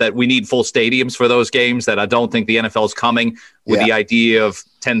front, Nat, that we need full stadiums for those games, that I don't think the NFL is coming with the idea of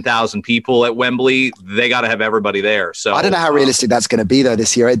 10,000 people at Wembley. They got to have everybody there. So I don't know how realistic that's going to be though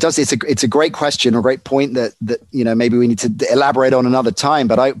this year. It's a great question, a great point that maybe we need to elaborate on another time.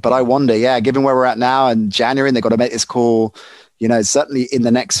 But I wonder, given where we're at now in January, and they've got to make this call, certainly in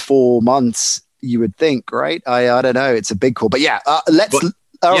the next 4 months, you would think, right? I don't know. It's a big call, but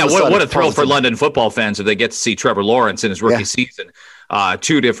what a thrill for London football fans if they get to see Trevor Lawrence in his rookie season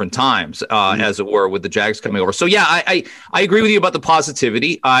 2 different times, as it were, with the Jags coming over. So I agree with you about the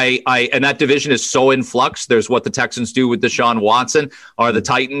positivity. And that division is so in flux. There's what the Texans do with Deshaun Watson. Are the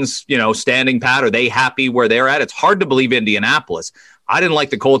Titans, standing pat? Are they happy where they're at? It's hard to believe Indianapolis. I didn't like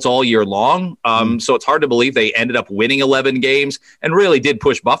the Colts all year long, so it's hard to believe they ended up winning 11 games and really did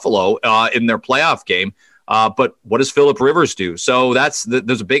push Buffalo in their playoff game. But what does Phillip Rivers do? So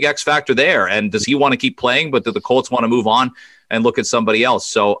there's a big X factor there. And does he want to keep playing? But do the Colts want to move on and look at somebody else?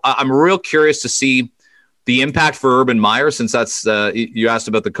 So I'm real curious to see the impact for Urban Meyer, since that's you asked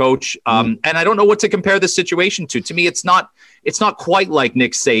about the coach. And I don't know what to compare this situation to. To me, it's not quite like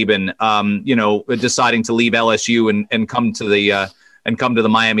Nick Saban, deciding to leave LSU and come to the and come to the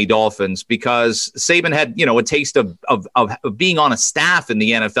Miami Dolphins, because Saban had, a taste of being on a staff in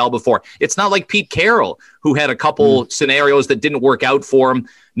the NFL before. It's not like Pete Carroll, who had a couple scenarios that didn't work out for him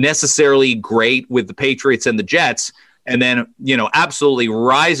necessarily great with the Patriots and the Jets. And then, absolutely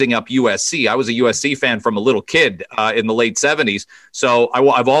rising up USC. I was a USC fan from a little kid in the late 70s. So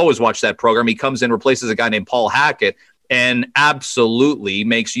I've always watched that program. He comes in, replaces a guy named Paul Hackett, and absolutely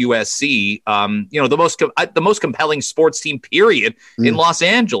makes USC, the most compelling sports team, period, in Los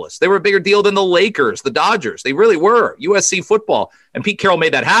Angeles. They were a bigger deal than the Lakers, the Dodgers. They really were. USC football. And Pete Carroll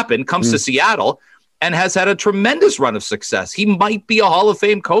made that happen, comes to Seattle, and has had a tremendous run of success. He might be a Hall of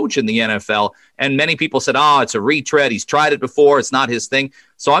Fame coach in the NFL. And many people said, it's a retread. He's tried it before. It's not his thing.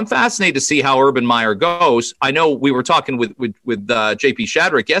 So I'm fascinated to see how Urban Meyer goes. I know we were talking with JP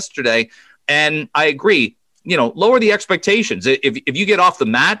Shadrick yesterday, and I agree. Lower the expectations. If you get off the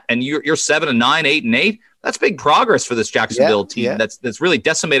mat and you're 7-9, 8-8, that's big progress for this Jacksonville team. That's really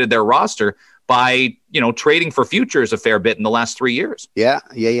decimated their roster by, trading for futures a fair bit in the last 3 years. Yeah.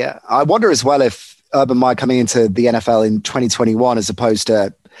 I wonder as well if Urban Meyer coming into the NFL in 2021 as opposed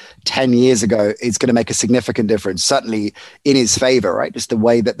to 10 years ago is going to make a significant difference, certainly in his favor, right? Just the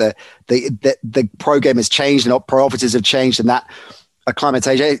way that the pro game has changed and pro offenses have changed, and that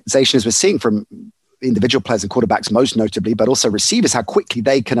acclimatization, as we're seeing from individual players and quarterbacks most notably, but also receivers, how quickly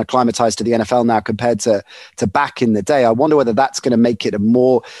they can acclimatize to the NFL now compared to back in the day. I wonder whether that's going to make it a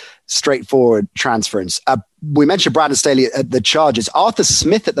more straightforward transference. We mentioned Brandon Staley at the Chargers, Arthur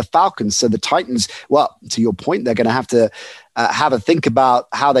Smith at the Falcons. So the Titans, well, to your point, they're going to have to have a think about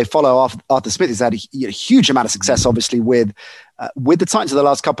how they follow Arthur Smith. He's had a huge amount of success, obviously, with the Titans in the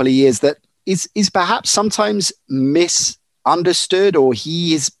last couple of years that is perhaps sometimes misunderstood, or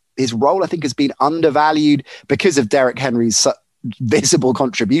his role, I think, has been undervalued because of Derrick Henry's visible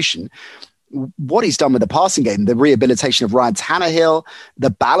contribution. What he's done with the passing game, the rehabilitation of Ryan Tannehill,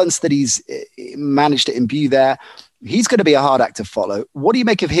 the balance that he's managed to imbue there, he's going to be a hard act to follow. What do you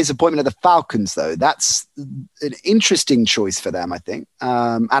make of his appointment at the Falcons, though? That's an interesting choice for them, I think.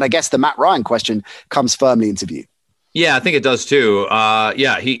 And I guess the Matt Ryan question comes firmly into view. Yeah, I think it does too.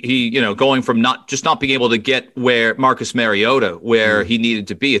 He going from not being able to get where Marcus Mariota, where he needed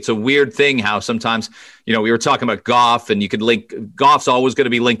to be. It's a weird thing how sometimes, we were talking about Goff, and you could link Goff's always going to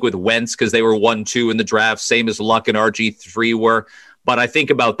be linked with Wentz because they were 1-2 in the draft, same as Luck and RG3 were. But I think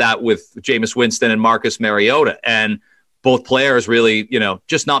about that with Jameis Winston and Marcus Mariota, and both players really,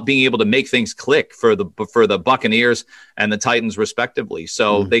 just not being able to make things click for the Buccaneers and the Titans respectively.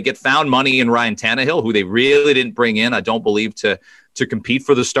 So they get found money in Ryan Tannehill, who they really didn't bring in, I don't believe, to compete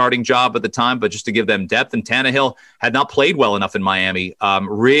for the starting job at the time, but just to give them depth. And Tannehill had not played well enough in Miami,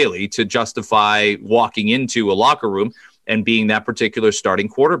 really, to justify walking into a locker room and being that particular starting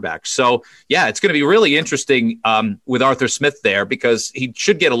quarterback. So, yeah, it's going to be really interesting with Arthur Smith there, because he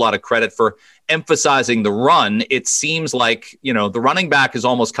should get a lot of credit for emphasizing the run. It seems like, the running back is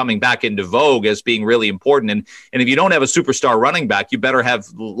almost coming back into vogue as being really important. And if you don't have a superstar running back, you better have,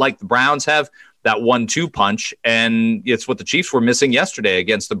 like the Browns have, that 1-2 punch. And it's what the Chiefs were missing yesterday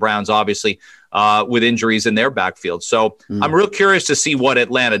against the Browns, obviously, with injuries in their backfield. So I'm real curious to see what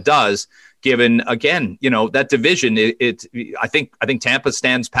Atlanta does, given, again, that division. I think Tampa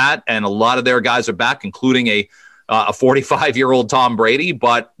stands pat, and a lot of their guys are back, including a 45-year-old Tom Brady.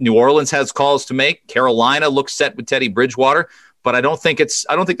 But New Orleans has calls to make. Carolina looks set with Teddy Bridgewater. But I don't think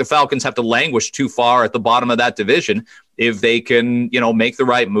the Falcons have to languish too far at the bottom of that division if they can, make the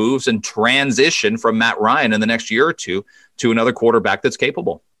right moves and transition from Matt Ryan in the next year or two to another quarterback that's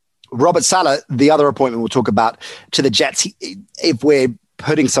capable. Robert Saleh, the other appointment we'll talk about to the Jets, if we're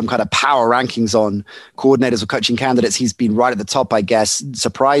putting some kind of power rankings on coordinators or coaching candidates, he's been right at the top, I guess.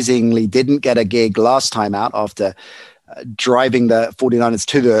 Surprisingly, didn't get a gig last time out after driving the 49ers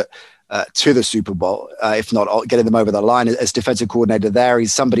to the Super Bowl, if not getting them over the line as defensive coordinator there.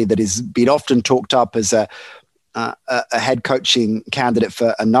 He's somebody that has been often talked up as a head coaching candidate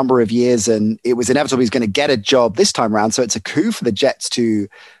for a number of years, and it was inevitable he's going to get a job this time around. So it's a coup for the Jets to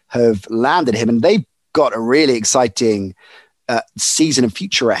have landed him, and they've got a really exciting season and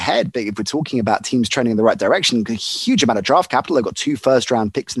future ahead. But if we're talking about teams trending in the right direction, a huge amount of draft capital. They've got 2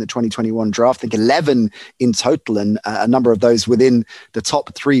 first-round picks in the 2021 draft, I think 11 in total, and a number of those within the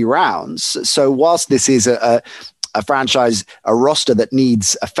top 3 rounds. So whilst this is a franchise, a roster that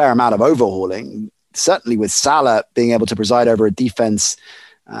needs a fair amount of overhauling, certainly with Saleh being able to preside over a defense,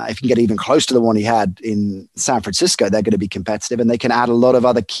 if you can get even close to the one he had in San Francisco, they're going to be competitive, and they can add a lot of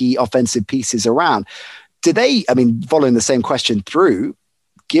other key offensive pieces around. Following the same question through,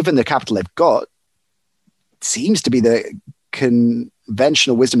 given the capital they've got, seems to be the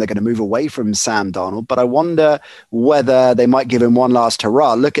conventional wisdom, they're going to move away from Sam Darnold, but I wonder whether they might give him one last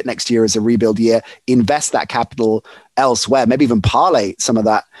hurrah, look at next year as a rebuild year, invest that capital elsewhere, maybe even parlay some of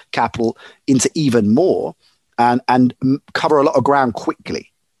that capital into even more and cover a lot of ground quickly.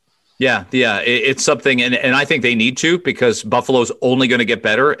 Yeah, it's something, and I think they need to, because Buffalo's only going to get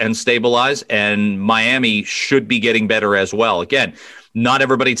better and stabilize, and Miami should be getting better as well. Again, not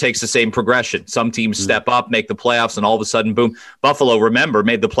everybody takes the same progression. Some teams step up, make the playoffs, and all of a sudden, boom. Buffalo, remember,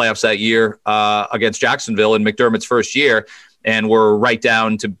 made the playoffs that year against Jacksonville in McDermott's first year, and were right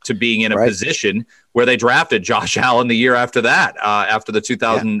down to being in a position where they drafted Josh Allen the year after that, after the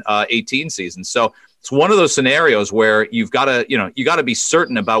 2018 season. So it's one of those scenarios where you've got to be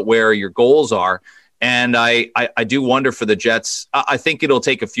certain about where your goals are. And I do wonder for the Jets. I think it'll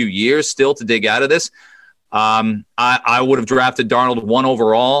take a few years still to dig out of this. I would have drafted Darnold 1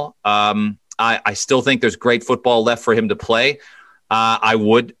 overall. I still think there's great football left for him to play. I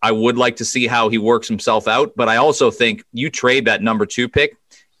would like to see how he works himself out, but I also think you trade that number 2 pick.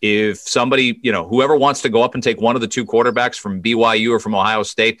 If somebody, whoever wants to go up and take one of the 2 quarterbacks from BYU or from Ohio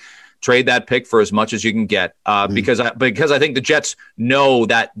State, trade that pick for as much as you can get, because I think the Jets know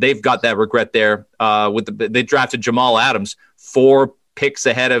that they've got that regret there. They drafted Jamal Adams 4 picks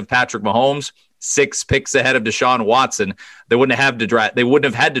ahead of Patrick Mahomes, 6 picks ahead of Deshaun Watson. They wouldn't have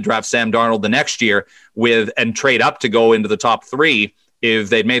had to draft Sam Darnold the next year and trade up to go into the top 3 if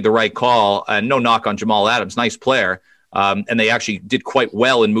they'd made the right call. And no knock on Jamal Adams, nice player, and they actually did quite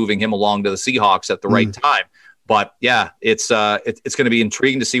well in moving him along to the Seahawks at the right time. But yeah, it's going to be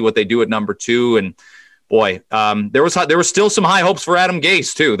intriguing to see what they do at number 2. And boy, there was still some high hopes for Adam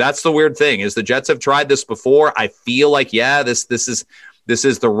Gase too. That's the weird thing, is the Jets have tried this before. I feel like this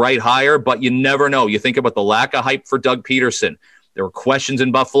is the right hire, but you never know. You think about the lack of hype for Doug Peterson. There were questions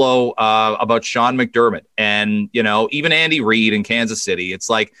in Buffalo about Sean McDermott, and even Andy Reid in Kansas City. It's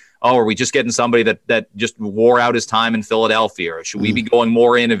like, oh, are we just getting somebody that just wore out his time in Philadelphia, or should we be going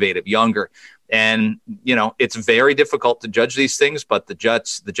more innovative, younger? And, it's very difficult to judge these things, but the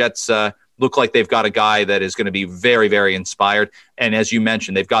Jets look like they've got a guy that is going to be very, very inspired. And as you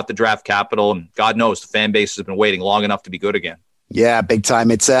mentioned, they've got the draft capital, and God knows the fan base has been waiting long enough to be good again. Yeah, big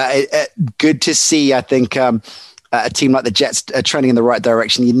time. It's good to see, I think, a team like the Jets trending in the right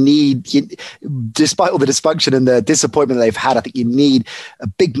direction. Despite all the dysfunction and the disappointment that they've had, I think you need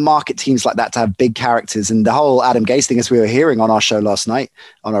big market teams like that to have big characters. And the whole Adam Gase thing, as we were hearing on our show last night,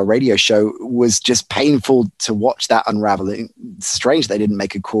 on our radio show, was just painful to watch that unraveling. It's strange they didn't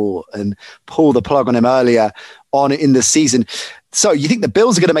make a call and pull the plug on him earlier on in the season. So you think the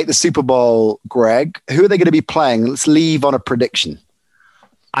Bills are going to make the Super Bowl, Greg? Who are they going to be playing? Let's leave on a prediction.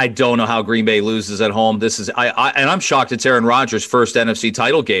 I don't know how Green Bay loses at home. I'm shocked it's Aaron Rodgers' first NFC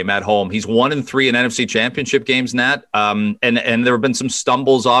title game at home. He's 1-3 in NFC championship games, Nat. And there have been some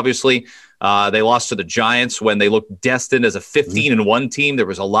stumbles, obviously. They lost to the Giants when they looked destined as a 15-1 team. There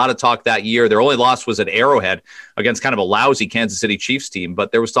was a lot of talk that year. Their only loss was at Arrowhead against kind of a lousy Kansas City Chiefs team,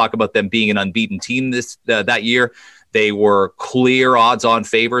 but there was talk about them being an unbeaten team that year. They were clear odds-on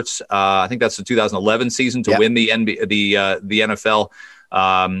favorites. I think that's the 2011 season to win the NFL.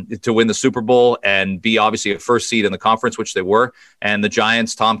 To win the Super Bowl and be obviously a first seed in the conference, which they were. And the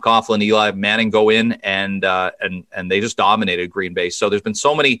Giants, Tom Coughlin, Eli Manning go in and they just dominated Green Bay. So there's been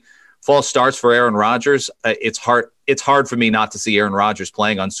so many false starts for Aaron Rodgers. It's hard for me not to see Aaron Rodgers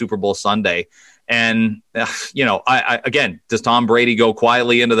playing on Super Bowl Sunday. And, again, does Tom Brady go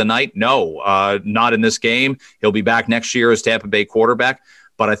quietly into the night? No, not in this game. He'll be back next year as Tampa Bay quarterback.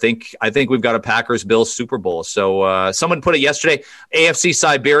 But I think we've got a Packers-Bills Super Bowl. So someone put it yesterday, AFC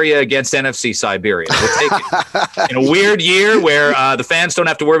Siberia against NFC Siberia. We'll take it. In a weird year where the fans don't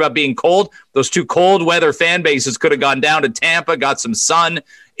have to worry about being cold, those 2 cold weather fan bases could have gone down to Tampa, got some sun,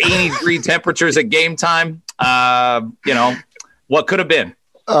 80-degree temperatures at game time. What could have been?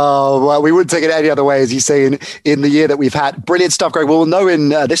 Oh, well, we wouldn't take it any other way, as you say, in the year that we've had. Brilliant stuff, Greg. We'll know in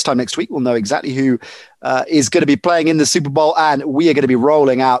this time next week, we'll know exactly who is going to be playing in the Super Bowl, and we are going to be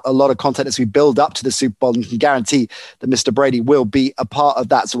rolling out a lot of content as we build up to the Super Bowl, and you can guarantee that Mr. Brady will be a part of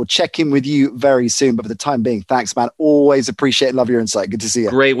that. So we'll check in with you very soon. But for the time being, thanks, man. Always appreciate and love your insight. Good to see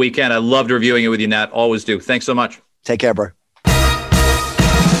you. Great weekend. I loved reviewing it with you, Nat. Always do. Thanks so much. Take care, bro.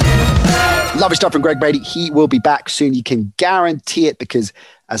 Lovely stuff from Greg Brady. He will be back soon. You can guarantee it because,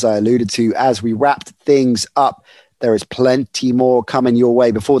 as I alluded to, as we wrapped things up, there is plenty more coming your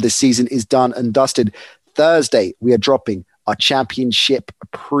way before this season is done and dusted. Thursday, we are dropping our championship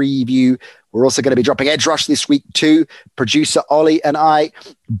preview. We're also going to be dropping Edge Rush this week too. Producer Ollie and I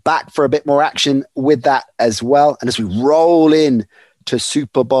back for a bit more action with that as well. And as we roll in to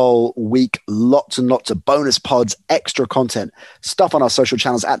Super Bowl week. Lots and lots of bonus pods, extra content, stuff on our social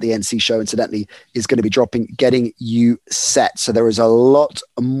channels at the NC Show, incidentally, is going to be dropping, getting you set. So there is a lot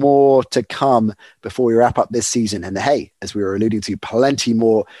more to come before we wrap up this season. And hey, as we were alluding to, plenty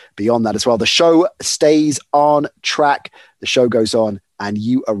more beyond that as well. The show stays on track. The show goes on, and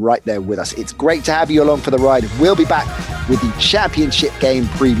you are right there with us. It's great to have you along for the ride. We'll be back with the championship game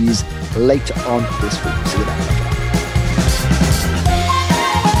previews later on this week. See you then.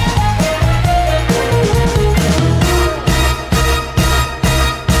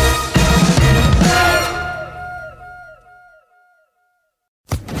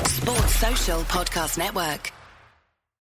 Sports Social Podcast Network.